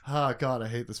 Oh, God, I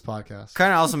hate this podcast.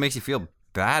 Kind of also makes you feel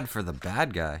bad for the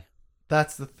bad guy.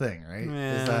 That's the thing, right?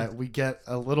 Yeah. Is that we get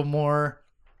a little more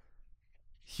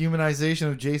humanization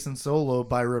of Jason Solo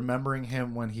by remembering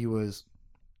him when he was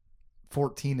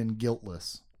 14 and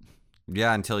guiltless.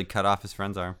 Yeah, until he cut off his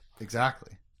friend's arm.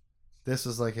 Exactly. This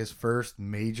was like his first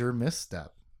major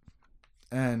misstep.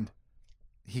 And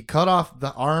he cut off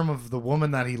the arm of the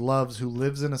woman that he loves, who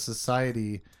lives in a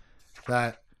society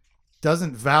that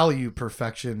doesn't value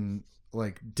perfection,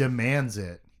 like demands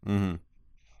it.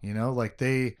 Mm-hmm. Like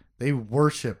they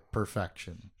worship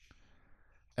perfection.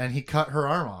 And he cut her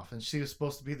arm off, and she was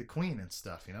supposed to be the queen and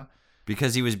stuff,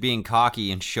 Because he was being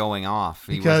cocky and showing off.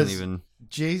 He wasn't even...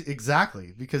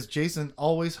 Exactly. Because Jason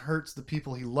always hurts the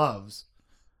people he loves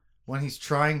when he's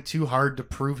trying too hard to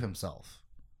prove himself.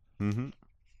 Mm-hmm.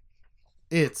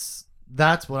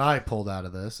 That's what I pulled out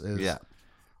of this.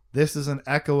 This is an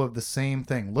echo of the same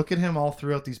thing. Look at him all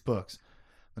throughout these books.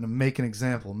 I'm going to make an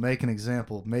example, make an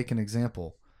example, make an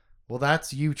example. Well,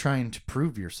 that's you trying to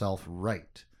prove yourself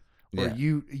right. Or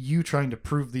you trying to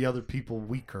prove the other people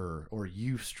weaker or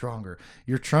you stronger.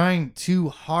 You're trying too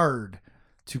hard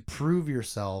to prove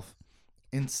yourself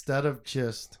instead of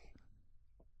just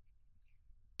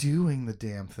doing the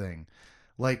damn thing.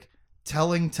 Like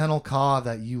telling Tenel Ka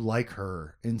that you like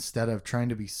her instead of trying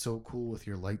to be so cool with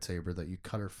your lightsaber that you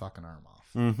cut her fucking arm off.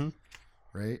 Mm-hmm.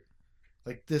 Right?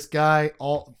 Like this guy,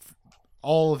 all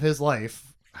of his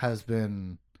life has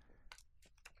been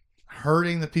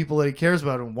hurting the people that he cares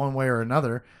about in one way or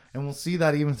another, and we'll see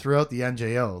that even throughout the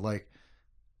NJO. Like,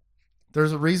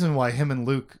 there's a reason why him and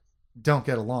Luke don't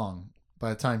get along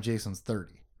by the time Jason's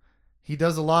 30. He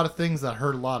does a lot of things that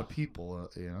hurt a lot of people,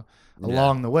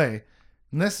 along the way.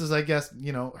 And this is, I guess,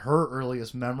 her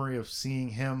earliest memory of seeing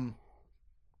him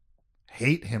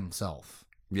hate himself.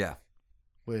 Yeah.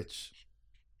 Which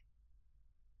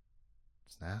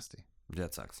is nasty.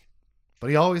 That sucks. But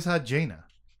he always had Jaina.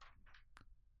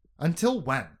 Until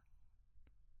when?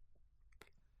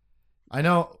 I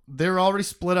know they were already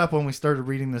split up when we started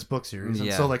reading this book series.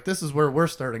 And so, this is where we're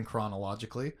starting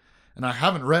chronologically. And I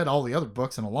haven't read all the other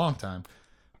books in a long time.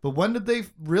 But when did they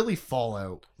really fall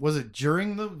out? Was it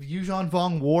during the Yuuzhan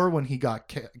Vong War when he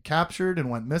got captured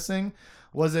and went missing?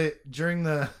 Was it during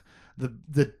the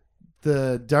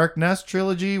Dark Nest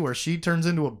trilogy where she turns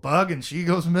into a bug and she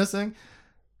goes missing?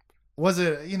 Was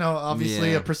it,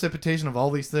 obviously a precipitation of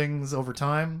all these things over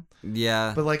time?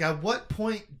 Yeah. But, at what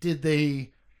point did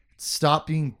they stop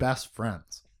being best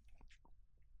friends?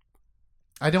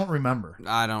 I don't remember.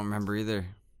 I don't remember either.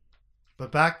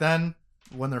 But back then,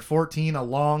 when they're 14, a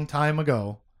long time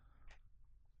ago,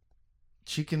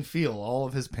 she can feel all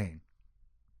of his pain.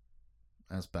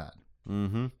 That's bad.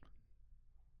 Mm-hmm.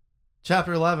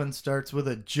 Chapter 11 starts with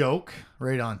a joke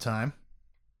right on time.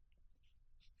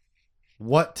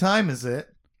 What time is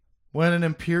it when an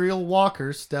Imperial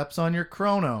Walker steps on your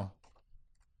chrono?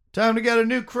 Time to get a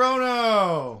new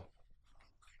chrono!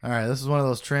 Alright, this is one of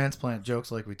those transplant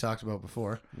jokes like we talked about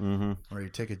before. Mm-hmm. Where you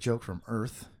take a joke from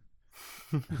Earth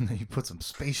and then you put some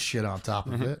space shit on top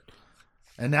of it.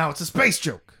 And now it's a space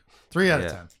joke. 3 out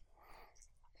of 10.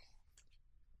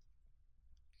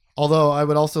 Although I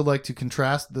would also like to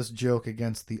contrast this joke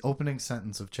against the opening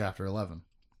sentence of chapter 11.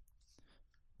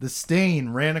 The stain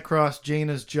ran across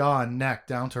Jaina's jaw and neck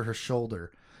down to her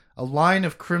shoulder, a line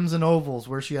of crimson ovals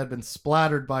where she had been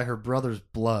splattered by her brother's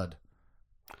blood.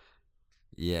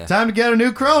 Yeah. Time to get a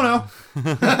new chrono. You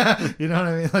know what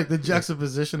I mean? Like the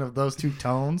juxtaposition of those two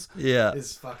tones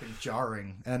is fucking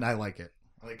jarring, and I like it.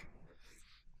 Like,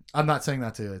 I'm not saying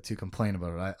that to complain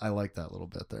about it. I like that little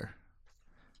bit there.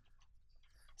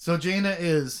 So Jaina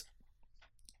is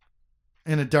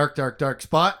in a dark, dark, dark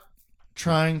spot,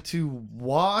 trying to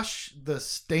wash the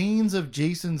stains of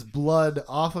Jason's blood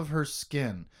off of her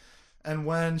skin. And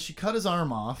when she cut his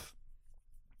arm off,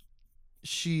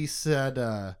 she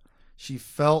said she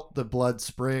felt the blood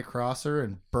spray across her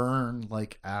and burn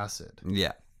like acid.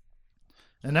 Yeah.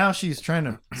 And now she's trying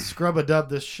to scrub-a-dub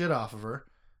this shit off of her,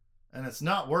 and it's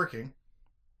not working.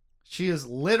 She is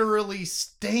literally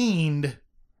stained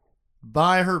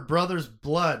by her brother's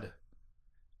blood.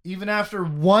 Even after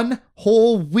one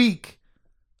whole week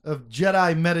of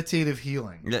Jedi meditative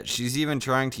healing. Yeah, she's even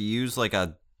trying to use like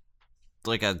a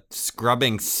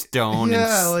scrubbing stone.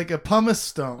 Yeah, like a pumice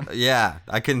stone. Yeah,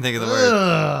 I couldn't think of the word.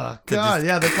 Ugh, God,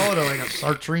 yeah, they call it like a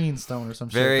sartrine stone or some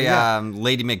shit. Very Yeah.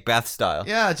 Lady Macbeth style.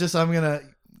 Yeah, just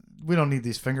we don't need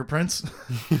these fingerprints.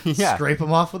 Yeah. Scrape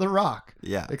them off with a rock.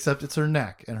 Yeah. Except it's her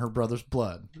neck and her brother's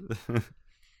blood.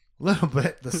 Little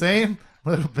bit the same,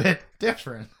 little bit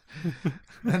different.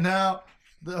 And now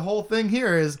the whole thing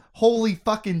here is holy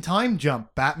fucking time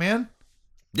jump, Batman.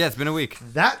 Yeah, it's been a week.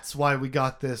 That's why we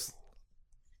got this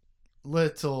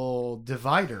little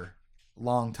divider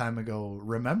long time ago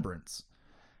remembrance.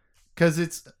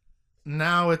 Because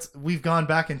we've gone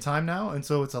back in time now, and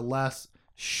so it's a less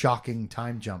shocking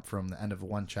time jump from the end of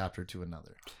one chapter to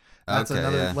another. That's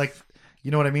another, like, you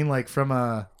know what I mean? Like from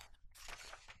I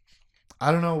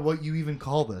don't know what you even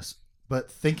call this,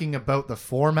 but thinking about the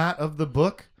format of the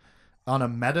book on a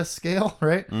meta scale,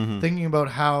 right? Mm-hmm. Thinking about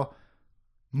how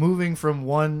moving from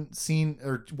one scene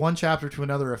or one chapter to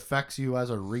another affects you as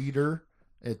a reader,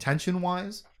 attention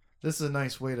wise. This is a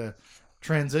nice way to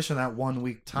transition that 1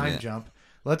 week time jump.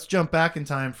 Let's jump back in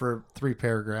time for 3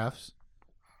 paragraphs.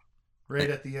 Right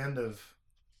at the end of,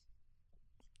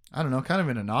 I don't know, kind of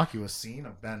an innocuous scene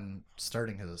of Ben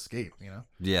starting his escape, you know?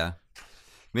 Yeah.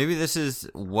 Maybe this is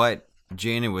what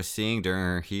Jaina was seeing during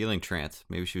her healing trance.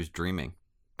 Maybe she was dreaming,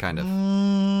 kind of.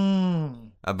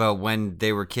 About when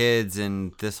they were kids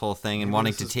and this whole thing and Maybe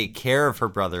wanting to take care of her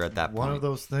brother at that point. One of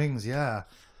those things, yeah.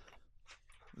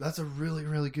 That's a really,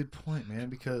 really good point, man,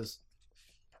 because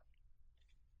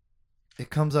it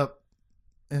comes up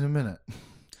in a minute.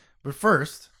 But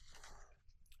first,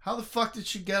 how the fuck did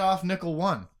she get off Nickel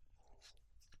 1?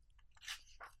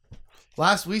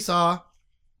 Last we saw,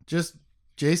 just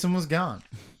Jason was gone.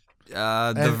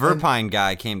 The Verpine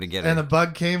guy came to get her. And the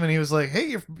bug came and he was like,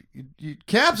 hey, your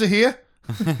cabs are here.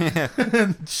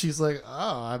 And she's like,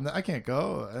 oh, I can't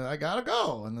go. I gotta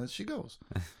go. And then she goes.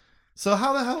 So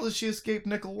how the hell did she escape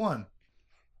Nickel 1?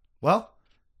 Well,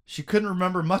 she couldn't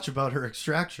remember much about her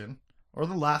extraction or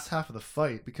the last half of the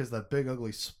fight because that big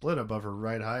ugly split above her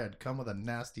right eye had come with a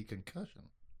nasty concussion.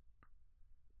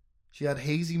 She had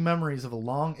hazy memories of a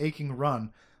long aching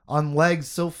run on legs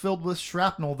so filled with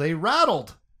shrapnel they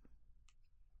rattled.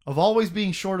 Of always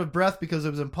being short of breath because it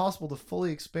was impossible to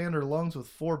fully expand her lungs with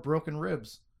 4 broken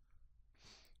ribs.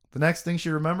 The next thing she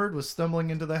remembered was stumbling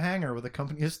into the hangar with a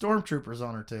company of stormtroopers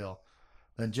on her tail.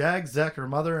 Then Jag, Zek, her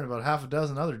mother, and about half a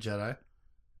dozen other Jedi.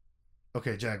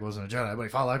 Okay, Jag wasn't a Jedi, but he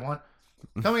fought like one.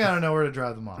 Coming out of nowhere to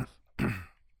drive them off.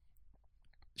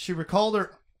 She recalled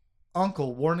her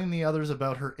uncle warning the others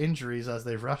about her injuries as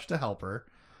they rushed to help her.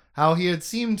 How he had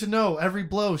seemed to know every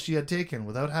blow she had taken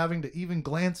without having to even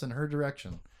glance in her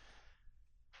direction.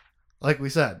 Like we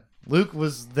said, Luke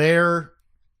was there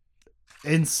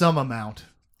in some amount.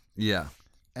 Yeah.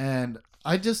 And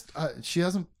that's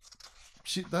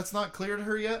not clear to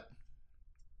her yet.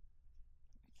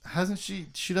 She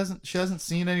hasn't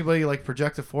seen anybody like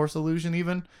project a force illusion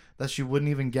even that she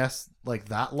wouldn't even guess like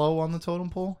that low on the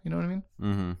totem pole. You know what I mean?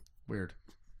 Mm-hmm. Weird.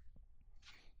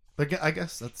 But I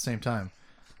guess at the same time,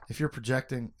 if you're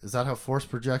projecting, is that how force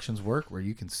projections work? Where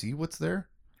you can see what's there?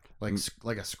 Like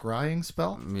a scrying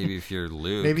spell? Maybe if you're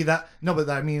Luke. Maybe that... No, but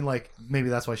I mean, like, maybe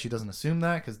that's why she doesn't assume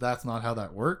that, because that's not how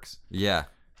that works. Yeah.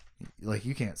 Like,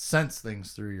 you can't sense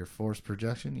things through your force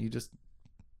projection. You just...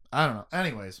 I don't know.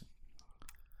 Anyways.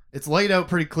 It's laid out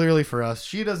pretty clearly for us.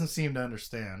 She doesn't seem to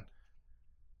understand.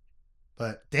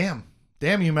 But, damn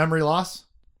you, memory loss.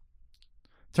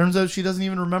 Turns out she doesn't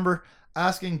even remember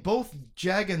asking both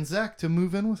Jag and Zek to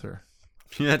move in with her.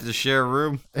 You had to share a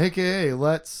room. AKA,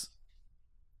 let's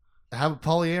have a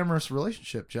polyamorous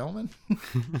relationship, gentlemen.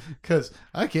 Because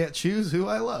I can't choose who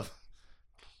I love.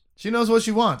 She knows what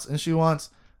she wants, and she wants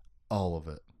all of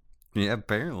it. Yeah,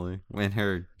 apparently. When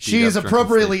her she is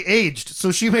appropriately aged,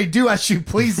 so she may do as she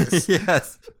pleases.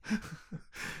 Yes.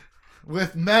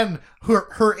 With men who are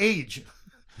her age.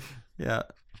 Yeah.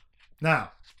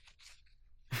 Now,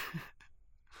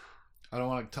 I don't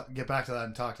want to get back to that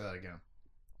and talk to that again.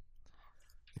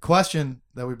 The question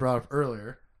that we brought up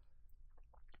earlier,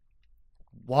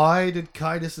 why did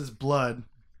Kaidus's blood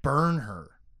burn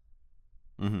her?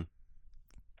 Mm-hmm.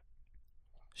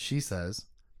 She says,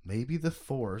 maybe the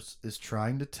Force is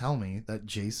trying to tell me that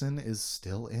Jason is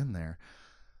still in there.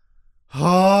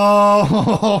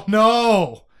 Oh,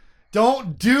 no.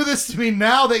 Don't do this to me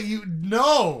now that you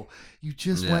know. You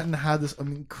just went and had this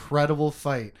incredible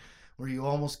fight where you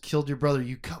almost killed your brother.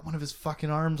 You cut one of his fucking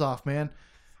arms off, man.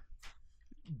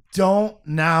 don't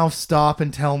now stop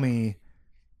and tell me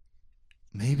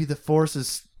maybe the Force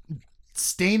is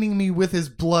staining me with his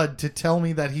blood to tell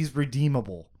me that he's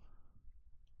redeemable.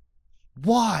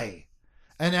 Why?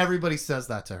 And everybody says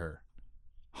that to her.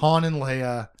 Han and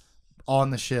Leia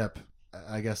on the ship,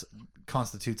 I guess,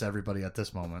 constitutes everybody at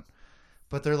this moment.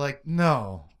 But they're like,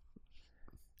 no.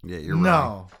 Yeah, you're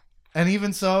right. And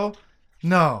even so,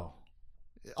 no.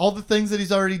 All the things that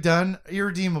he's already done,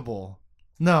 irredeemable.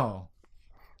 No.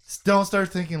 Don't start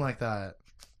thinking like that.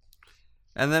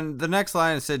 And then the next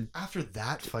line said, after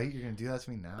that fight, you're going to do that to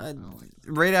me now?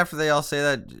 Right after they all say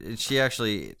that, she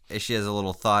has a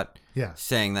little thought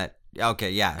saying that,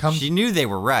 okay, yeah, she knew they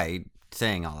were right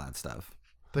saying all that stuff.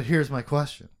 But here's my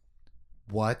question.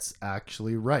 What's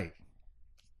actually right?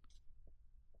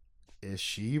 Is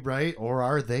she right or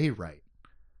are they right?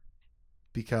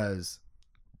 Because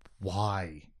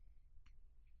why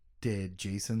did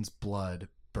Jason's blood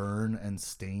burn and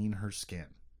stain her skin?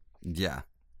 Yeah.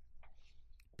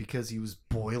 Because he was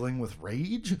boiling with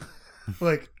rage?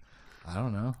 Like, I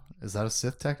don't know. Is that a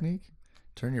Sith technique?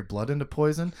 Turn your blood into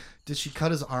poison? Did she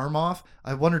cut his arm off?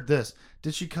 I wondered this.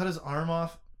 Did she cut his arm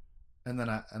off? And then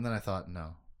I thought,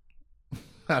 no.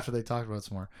 After they talked about it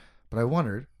some more. But I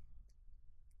wondered,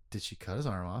 did she cut his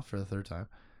arm off for the third time?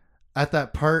 At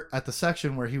that part, at the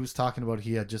section where he was talking about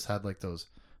he had just had like those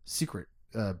secret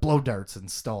blow darts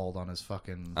installed on his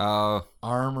fucking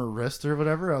arm or wrist or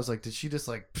whatever. I was like, did she just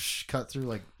like cut through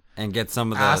like and get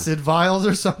some of the acid vials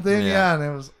or something? Yeah, and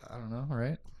it was, I don't know,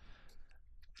 right?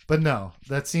 But no,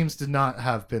 that seems to not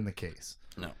have been the case.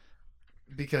 No.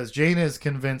 Because Jaina is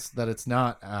convinced that it's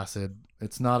not acid,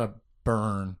 it's not a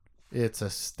burn, it's a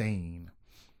stain.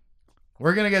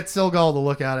 We're going to get Silgal to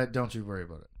look at it, don't you worry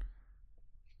about it.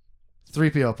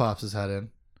 3PO pops his head in.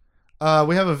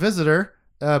 We have a visitor,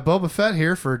 Boba Fett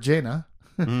here for Jaina.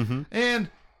 Mm-hmm. And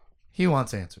he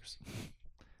wants answers.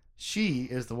 She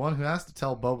is the one who has to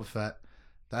tell Boba Fett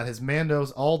that his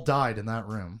Mandos all died in that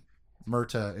room,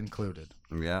 Myrta included.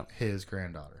 Yeah. His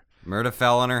granddaughter. Myrta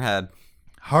fell on her head.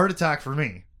 Heart attack for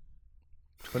me,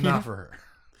 but not for her.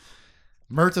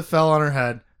 Myrta fell on her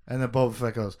head, and then Boba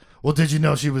Fett goes, well, did you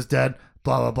know she was dead?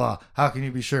 Blah, blah, blah. How can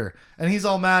you be sure? And he's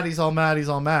all mad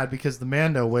because the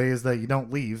Mando way is that you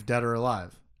don't leave dead or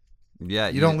alive. Yeah.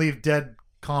 You don't leave dead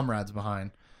comrades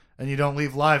behind, and you don't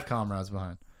leave live comrades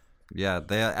behind. Yeah,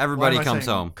 everybody comes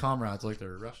home. Comrades like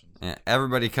they're Russians. Yeah,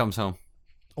 everybody comes home.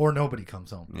 Or nobody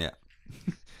comes home. Yeah.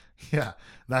 Yeah,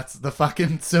 that's the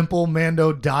fucking simple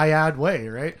Mando dyad way,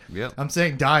 right? Yep. I'm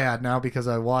saying dyad now because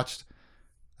I watched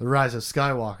The Rise of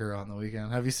Skywalker on the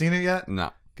weekend. Have you seen it yet?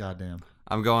 No. Goddamn.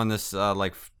 I'm going this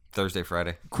like Thursday,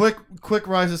 Friday. Quick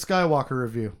Rise of Skywalker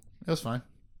review. It was fine.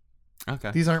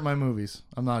 Okay. These aren't my movies.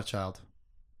 I'm not a child.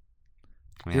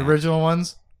 Yeah. The original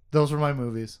ones, those were my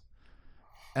movies.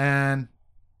 And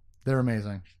they're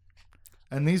amazing.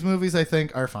 And these movies, I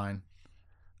think, are fine.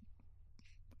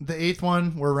 The 8th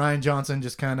one, where Rian Johnson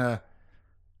just kind of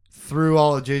threw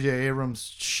all of J.J.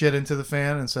 Abrams' shit into the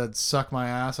fan and said, suck my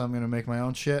ass, I'm going to make my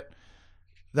own shit.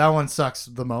 That one sucks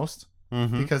the most.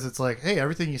 Mm-hmm. Because it's like, hey,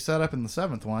 everything you set up in the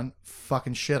 7th one,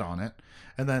 fucking shit on it.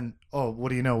 And then, oh, what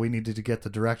do you know? We needed to get the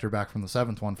director back from the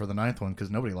 7th one for the 9th one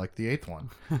because nobody liked the 8th one.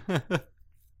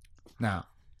 Now,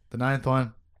 the 9th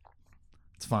one,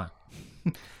 it's fine.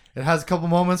 It has a couple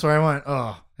moments where I went,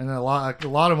 oh, and a lot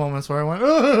of moments where I went,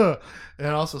 ugh, and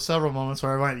also several moments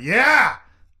where I went, yeah.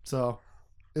 So,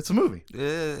 it's a movie.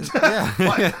 Yeah.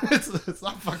 It's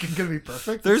not fucking gonna be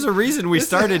perfect. There's a reason we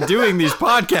started doing these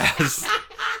podcasts.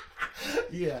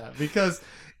 Yeah, because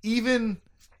even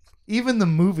the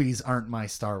movies aren't my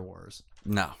Star Wars.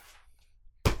 No.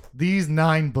 These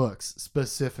 9 books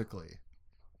specifically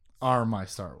are my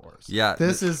Star Wars. Yeah.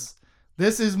 This is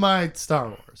my Star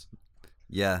Wars.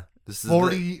 Yeah. This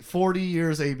is 40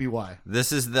 years ABY.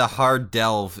 This is the hard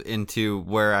delve into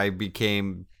where I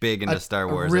became big into Star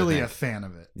Wars. Really a fan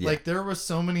of it. Yeah. Like there was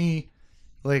so many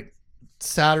like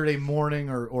Saturday morning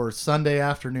or Sunday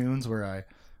afternoons where I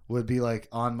would be like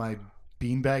on my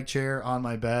beanbag chair on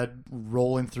my bed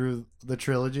rolling through the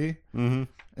trilogy in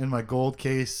my gold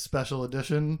case special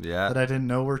edition that I didn't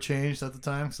know were changed at the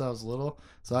time because I was little.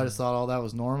 So I just thought all that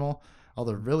was normal. All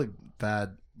the really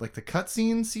bad, like the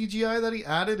cutscene CGI that he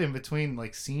added in between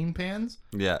like scene pans.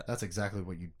 Yeah. That's exactly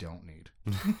what you don't need.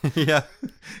 Yeah.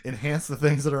 Enhance the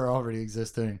things that are already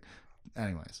existing.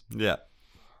 Anyways. Yeah.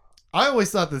 I always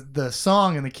thought the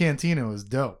song in the cantina was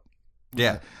dope.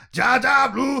 Yeah.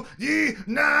 Jaja blue ye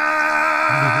na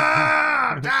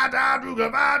Jaja blue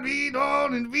gabadi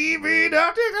don and we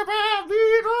da take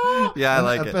Yeah, I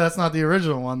like it. But that's not the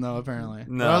original one though, apparently.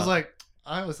 No. But I was like,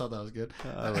 I always thought that was good.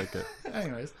 I like it.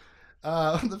 Anyways,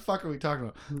 What the fuck are we talking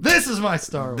about? This is my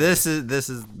Star Wars. This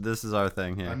is our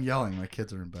thing here. I'm yelling. My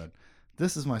kids are in bed.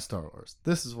 This is my Star Wars.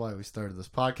 This is why we started this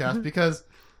podcast, because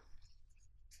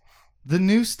the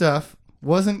new stuff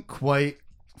wasn't quite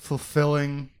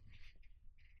fulfilling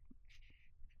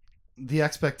the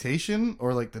expectation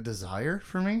or like the desire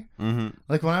for me. Mm-hmm.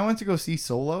 Like when I went to go see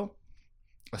Solo,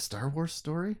 a Star Wars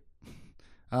story,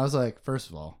 I was like, first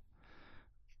of all,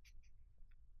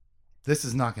 this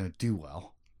is not going to do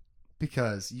well,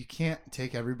 because you can't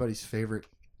take everybody's favorite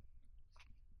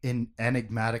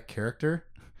enigmatic character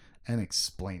and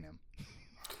explain him.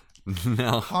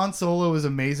 No. Han Solo is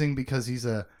amazing because he's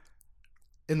in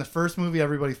the first movie,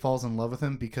 everybody falls in love with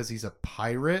him because he's a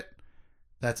pirate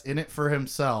that's in it for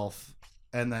himself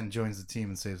and then joins the team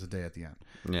and saves the day at the end.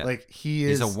 Yeah. Like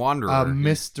he's a wanderer. a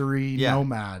mystery Yeah.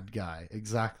 nomad guy.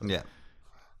 Exactly. Yeah.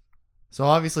 So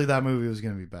obviously that movie was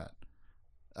going to be bad.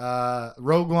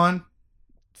 Rogue One,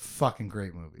 fucking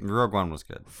great movie. Rogue One was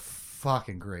good.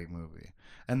 Fucking great movie.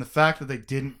 And the fact that they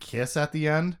didn't kiss at the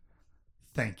end,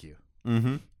 thank you.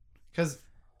 Mm-hmm. Because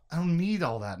I don't need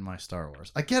all that in my Star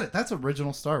Wars. I get it. That's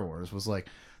original Star Wars. Was like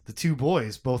the two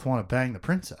boys both want to bang the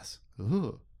princess.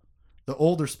 Ooh. The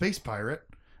older space pirate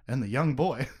and the young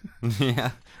boy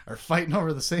Yeah. are fighting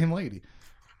over the same lady.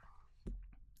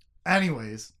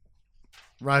 Anyways,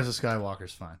 Rise of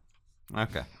Skywalker's fine.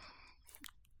 Okay.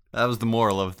 That was the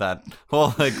moral of that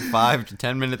whole 5 to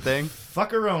 10 minute thing.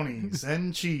 Fuckaronis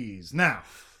and cheese. Now,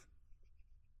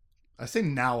 I say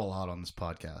now a lot on this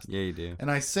podcast. Yeah, you do.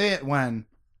 And I say it when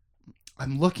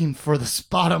I'm looking for the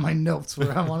spot on my notes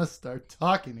where I want to start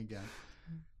talking again.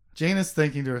 Jane is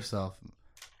thinking to herself,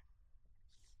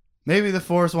 maybe the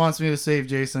Force wants me to save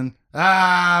Jason.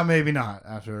 Maybe not.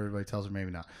 After everybody tells her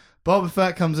maybe not. Boba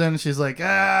Fett comes in and she's like,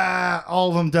 all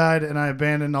of them died and I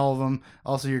abandoned all of them.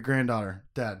 Also, your granddaughter,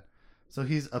 dead. So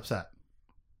he's upset.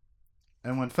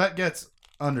 And when Fett gets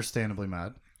understandably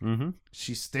mad, Mm-hmm.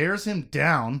 she stares him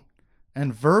down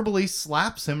and verbally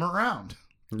slaps him around.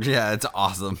 Yeah, it's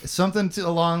awesome. Something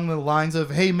along the lines of,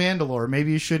 hey, Mandalore,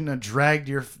 maybe you shouldn't have dragged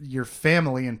your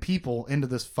family and people into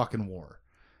this fucking war.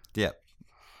 Yep.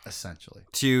 Essentially.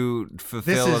 To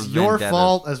fulfill This is a your vendetta.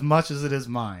 fault as much as it is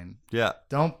mine. Yeah.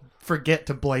 Don't forget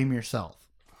to blame yourself.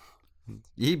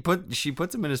 She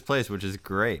puts him in his place, which is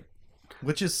great.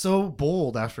 Which is so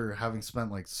bold after having spent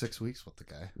like 6 weeks with the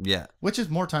guy. Yeah. Which is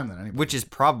more time than anybody. Which is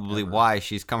probably why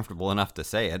she's comfortable enough to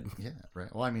say it. Yeah,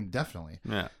 right. Well, I mean, definitely.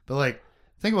 Yeah. But like,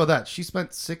 think about that. She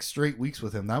spent 6 straight weeks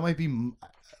with him. That might be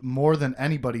more than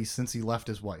anybody since he left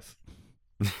his wife.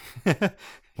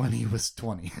 When he was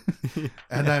 20.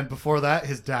 And then before that,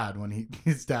 his dad,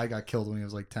 his dad got killed when he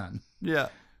was like 10. Yeah.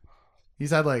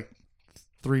 He's had like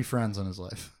 3 friends in his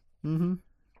life. Mm-hmm.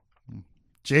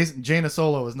 Jaina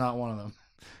Solo is not one of them.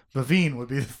 Bavine would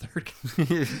be the third. Would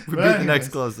be the anyways, next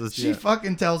closest. She Yeah.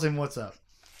 fucking tells him what's up.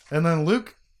 And then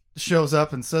Luke shows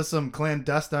up and says some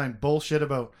clandestine bullshit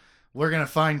about, we're going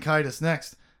to find Kaitis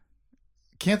next.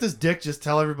 Can't this dick just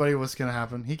tell everybody what's going to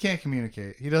happen? He can't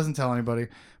communicate. He doesn't tell anybody,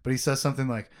 but he says something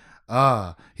like,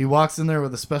 he walks in there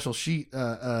with a special sheet,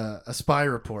 a spy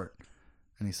report.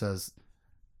 And he says,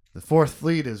 the Fourth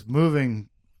Fleet is moving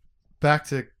back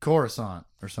to Coruscant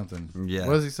or something. Yeah.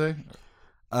 What does he say?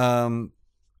 Yeah.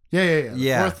 The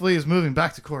Yeah. Fourth Fleet is moving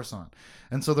back to Coruscant.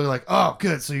 And so they're like, oh,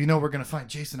 good. So we're going to find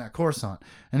Jason at Coruscant.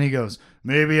 And he goes,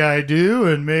 maybe I do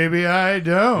and maybe I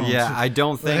don't. Yeah, I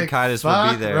don't think Kaitis will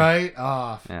fuck be there. right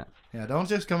off. Yeah. Yeah, don't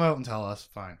just come out and tell us.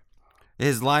 Fine.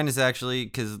 His line is actually,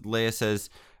 because Leia says,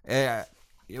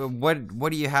 what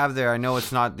do you have there? I know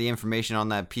it's not the information on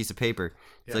that piece of paper.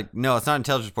 It's Yeah. like, no, it's not an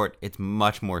intelligence report. It's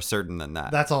much more certain than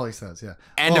that. That's all he says, yeah.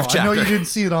 End of I know chapter. you didn't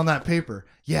see it on that paper.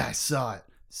 Yeah, I saw it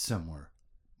somewhere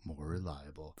more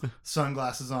reliable.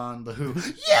 Sunglasses on, the Who.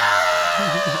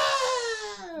 Yeah!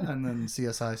 And then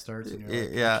CSI starts, and you're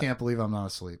like, Yeah. I can't believe I'm not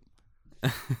asleep.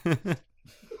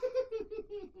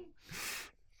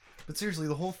 But seriously,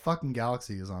 the whole fucking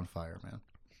galaxy is on fire, man.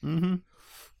 Mm-hmm.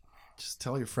 Just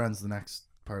tell your friends the next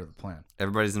part of the plan.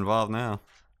 Everybody's involved now.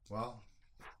 Well,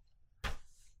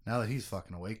 now that he's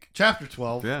fucking awake. Chapter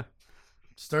 12 Yeah.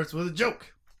 starts with a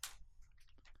joke.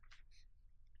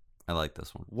 I like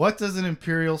this one. What does an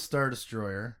Imperial Star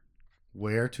Destroyer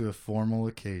wear to a formal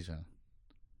occasion?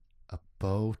 A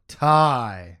bow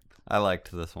tie. I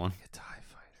liked this one. A TIE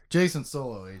fighter. Jason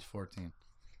Solo, age 14.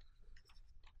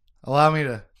 Allow me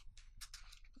to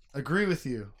agree with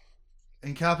you.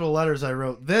 In capital letters, I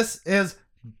wrote, this is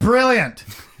brilliant.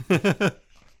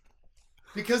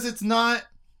 Because it's not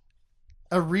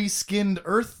a reskinned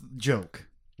Earth joke.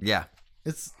 Yeah.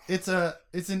 It's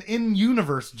an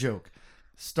in-universe joke.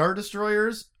 Star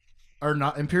Destroyers are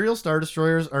not, Imperial Star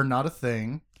Destroyers are not a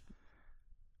thing.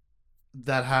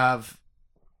 that have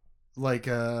like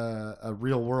a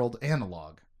real world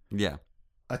analog. Yeah.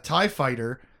 A TIE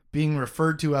fighter being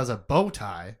referred to as a bow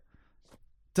tie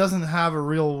doesn't have a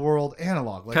real world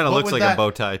analog. Like, Kind of what looks would like that- a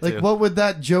bow tie, too. Like, what would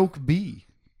that joke be?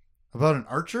 About an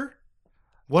archer?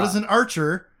 What is an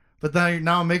archer? But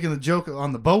now I'm making the joke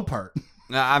on the bow part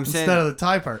No, I'm saying... instead of the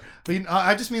tie part. But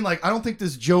I just mean, like, I don't think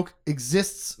this joke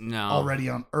exists No. already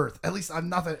on Earth. At least I'm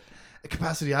not the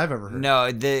capacity I've ever heard.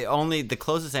 No, the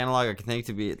closest analog I can think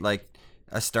to be, like,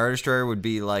 a Star Destroyer would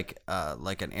be like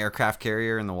an aircraft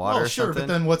carrier in the water Well, or sure, something.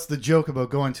 but then what's the joke about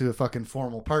going to a fucking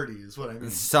formal party is what I mean.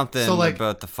 Something So, like,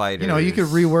 about the fighters. You know, you could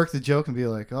rework the joke and be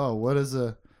like, oh, what does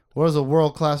a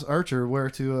world-class archer wear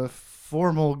to a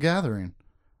formal gathering?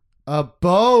 A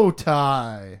bow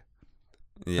tie.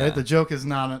 Yeah. Right? The joke is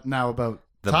not now about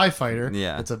TIE fighter.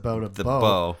 yeah. It's about a The bow.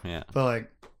 bow, yeah. But,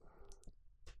 like,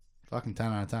 fucking 10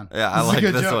 out of 10. Yeah, I This is a like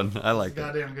good this joke. one. I like It's a it.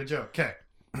 goddamn good joke. Okay.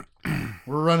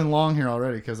 We're running long here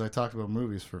already because I talked about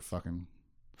movies for fucking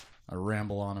a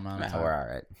ramble on amount of time. We're all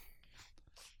right.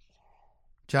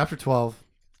 Chapter 12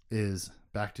 is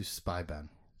back to Spy Ben.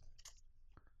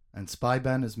 And Spy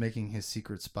Ben is making his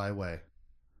secret spy way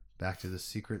back to the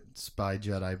secret spy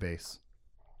Jedi base.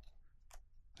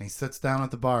 And he sits down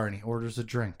at the bar and he orders a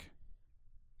drink.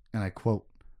 And I quote,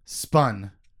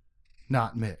 spun,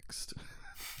 not mixed.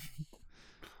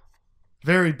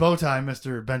 Very bow tie,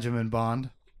 Mr. Benjamin Bond.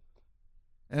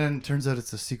 And turns out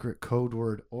it's a secret code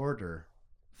word order.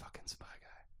 Fucking spy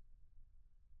guy.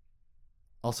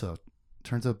 Also,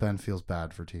 turns out Ben feels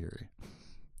bad for Thierry.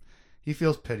 He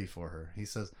feels pity for her. He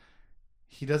says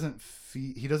he doesn't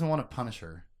want to punish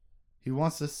her. He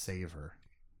wants to save her.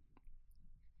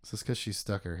 Is this because she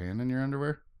stuck her hand in your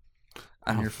underwear?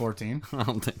 I When don't- you're 14? I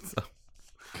don't think so.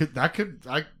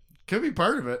 Could be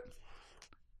part of it.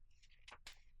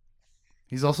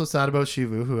 He's also sad about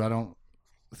Shivu, who I don't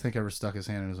think ever stuck his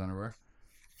hand in his underwear.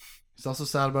 He's also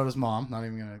sad about his mom. Not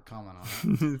even going to comment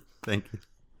on it. Thank you.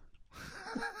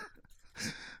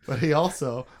 But he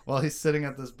also, while he's sitting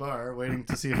at this bar waiting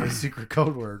to see if his secret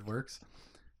code word works,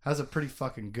 has a pretty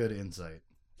fucking good insight.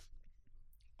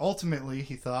 Ultimately,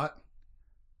 he thought,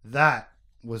 that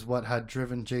was what had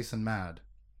driven Jason mad.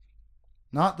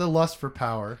 Not the lust for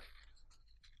power,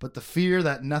 but the fear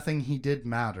that nothing he did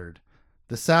mattered.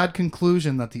 The sad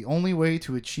conclusion that the only way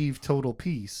to achieve total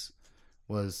peace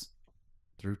was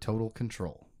through total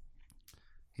control.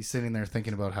 He's sitting there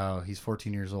thinking about how he's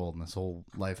 14 years old and this whole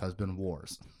life has been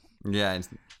wars. Yeah.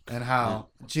 And how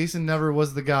Jason never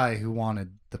was the guy who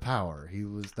wanted the power.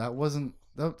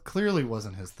 That clearly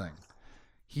wasn't his thing.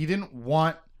 He didn't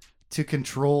want to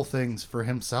control things for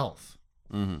himself.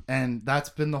 Mm-hmm. And that's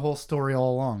been the whole story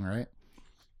all along, right?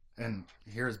 And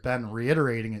here's Ben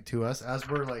reiterating it to us as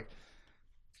we're like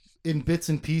in bits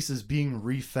and pieces being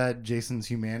refed Jason's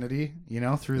humanity,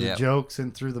 through the jokes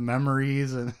and through the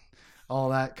memories and all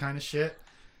that kind of shit.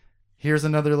 Here's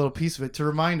another little piece of it to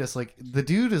remind us, like, the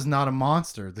dude is not a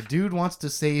monster. The dude wants to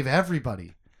save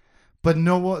everybody. But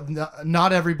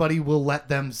not everybody will let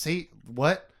them save...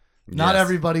 What? Not Yes.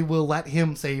 everybody will let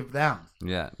him save them.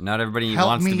 Yeah. Not everybody Help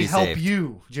wants me to be help saved.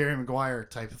 you, Jerry Maguire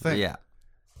type of thing. Yeah.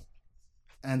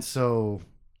 And so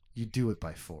you do it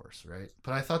by force, right?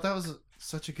 But I thought that was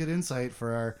such a good insight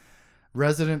for our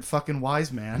resident fucking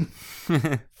wise man.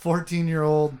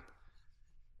 14-year-old,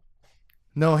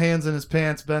 no hands in his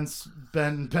pants,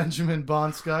 Benjamin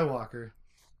Bond Skywalker.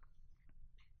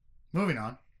 Moving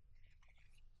on.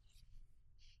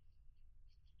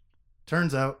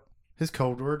 Turns out his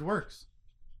code word works.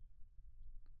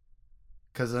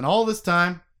 Because in all this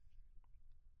time,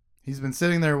 he's been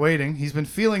sitting there waiting. He's been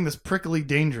feeling this prickly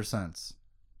danger sense.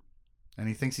 And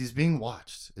he thinks he's being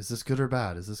watched. Is this good or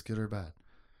bad? Is this good or bad?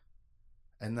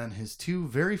 And then his two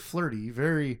very flirty,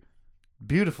 very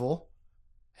beautiful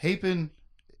Hapen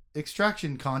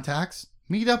extraction contacts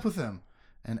meet up with him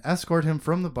and escort him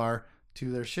from the bar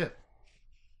to their ship.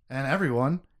 And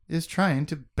everyone is trying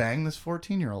to bang this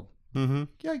 14-year-old. Mm-hmm.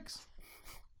 Yikes.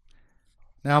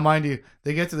 Now, mind you,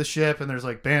 they get to the ship and there's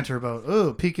like banter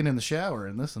about, peeking in the shower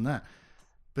and this and that.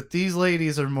 But these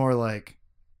ladies are more like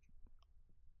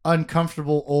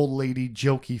uncomfortable old lady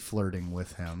jokey flirting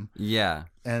with him. Yeah.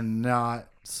 And not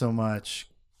so much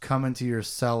come into your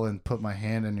cell and put my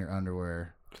hand in your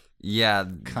underwear Yeah.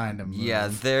 kind of move. Yeah.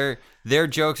 Their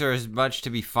jokes are as much to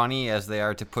be funny as they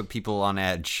are to put people on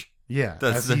edge. Yeah,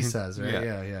 That's as he the- says, right?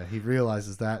 yeah. Yeah. He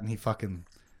realizes that and he fucking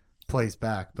plays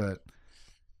back. But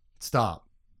stop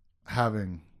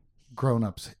having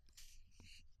grown-ups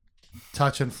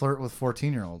touch and flirt with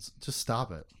 14-year-olds. Just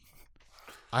stop it.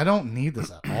 I don't need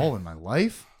this at all in my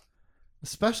life.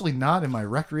 Especially not in my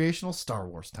recreational Star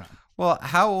Wars time. Well,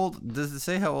 how old does it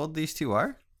say how old these two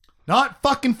are? Not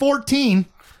fucking 14.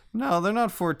 No, they're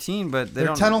not 14, but They're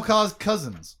Tenelka's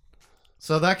cousins.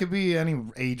 So that could be any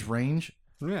age range.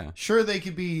 Yeah. Sure, they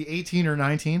could be 18 or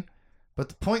 19, but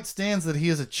the point stands that he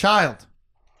is a child.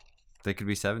 They could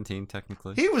be 17,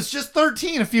 technically. He was just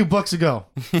 13 a few books ago.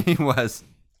 He was.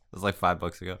 It was like 5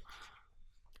 books ago.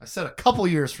 I said a couple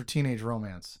years for teenage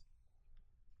romance.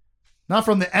 Not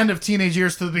from the end of teenage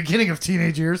years to the beginning of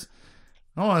teenage years.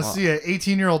 I don't want to see an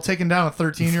 18-year-old taking down a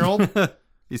 13-year-old.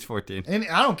 He's 14. And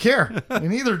I don't care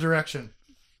in either direction.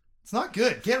 It's not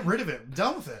good. Get rid of it. I'm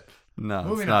done with it. No,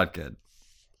 Moving it's not good.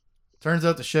 Turns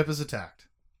out the ship is attacked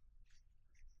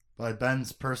by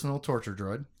Ben's personal torture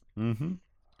droid. Mm-hmm.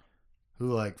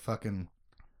 Who, like, fucking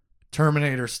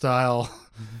Terminator style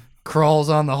crawls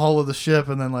on the hull of the ship,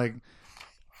 and then, like,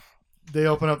 they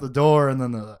open up the door, and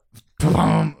then the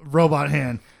robot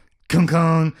hand,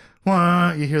 kung,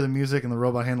 wah, you hear the music, and the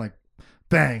robot hand, like,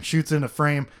 bang, shoots into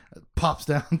frame, pops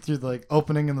down through the, like,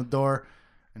 opening in the door,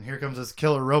 and here comes this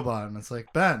killer robot, and it's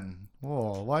like, Ben,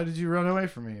 whoa, why did you run away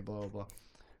from me, blah, blah, blah.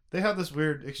 They have this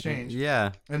weird exchange.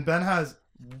 Yeah. And Ben has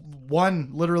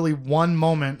literally one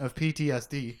moment of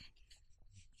PTSD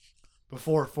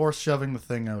before force shoving the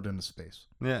thing out into space.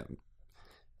 Yeah.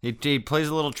 He plays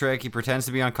a little trick. He pretends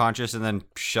to be unconscious and then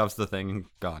shoves the thing and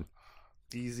gone.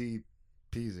 Easy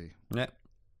peasy. Yeah.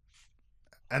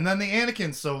 And then the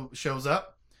Anakin shows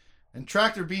up and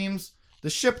tractor beams the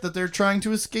ship that they're trying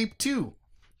to escape to.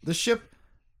 The ship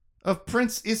of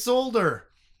Prince Isolde,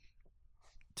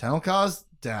 Tenelka's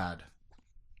dad.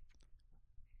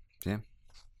 Yeah.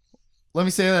 Let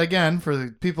me say that again for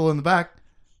the people in the back.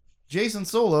 Jason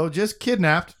Solo just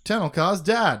kidnapped Tenelka's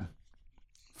dad.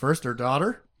 First her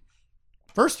daughter.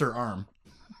 First her arm.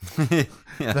 Yeah.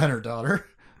 Then her daughter.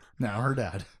 Now her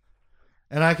dad.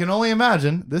 And I can only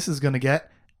imagine this is going to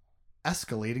get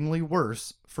escalatingly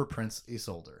worse for Prince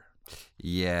Isolde.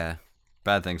 Yeah.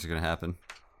 Bad things are going to happen.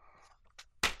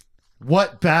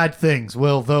 What bad things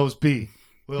will those be?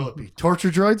 Will it be torture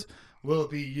droids? Will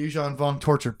it be Yuuzhan Vong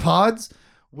tortured pods?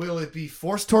 Will it be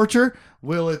force torture?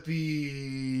 Will it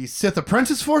be Sith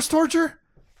Apprentice force torture?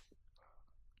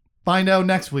 Find out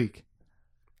next week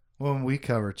when we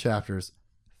cover chapters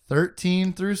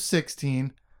 13 through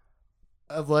 16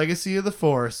 of Legacy of the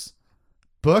Force,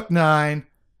 Book 9,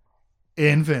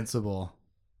 Invincible.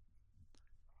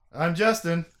 I'm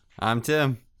Justin. I'm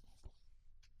Tim.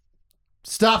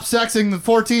 Stop sexing the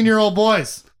 14-year-old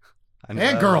boys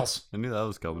and girls. I knew that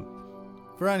was coming.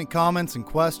 For any comments and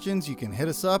questions, you can hit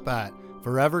us up at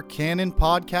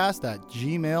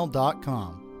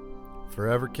forevercanonpodcast@gmail.com.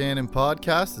 Forever Canon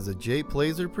Podcast is a Jay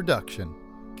Plazer production.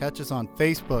 Catch us on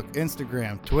Facebook,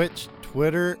 Instagram, Twitch,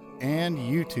 Twitter, and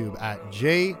YouTube at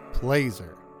Jay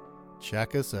Plazer.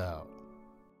 Check us out.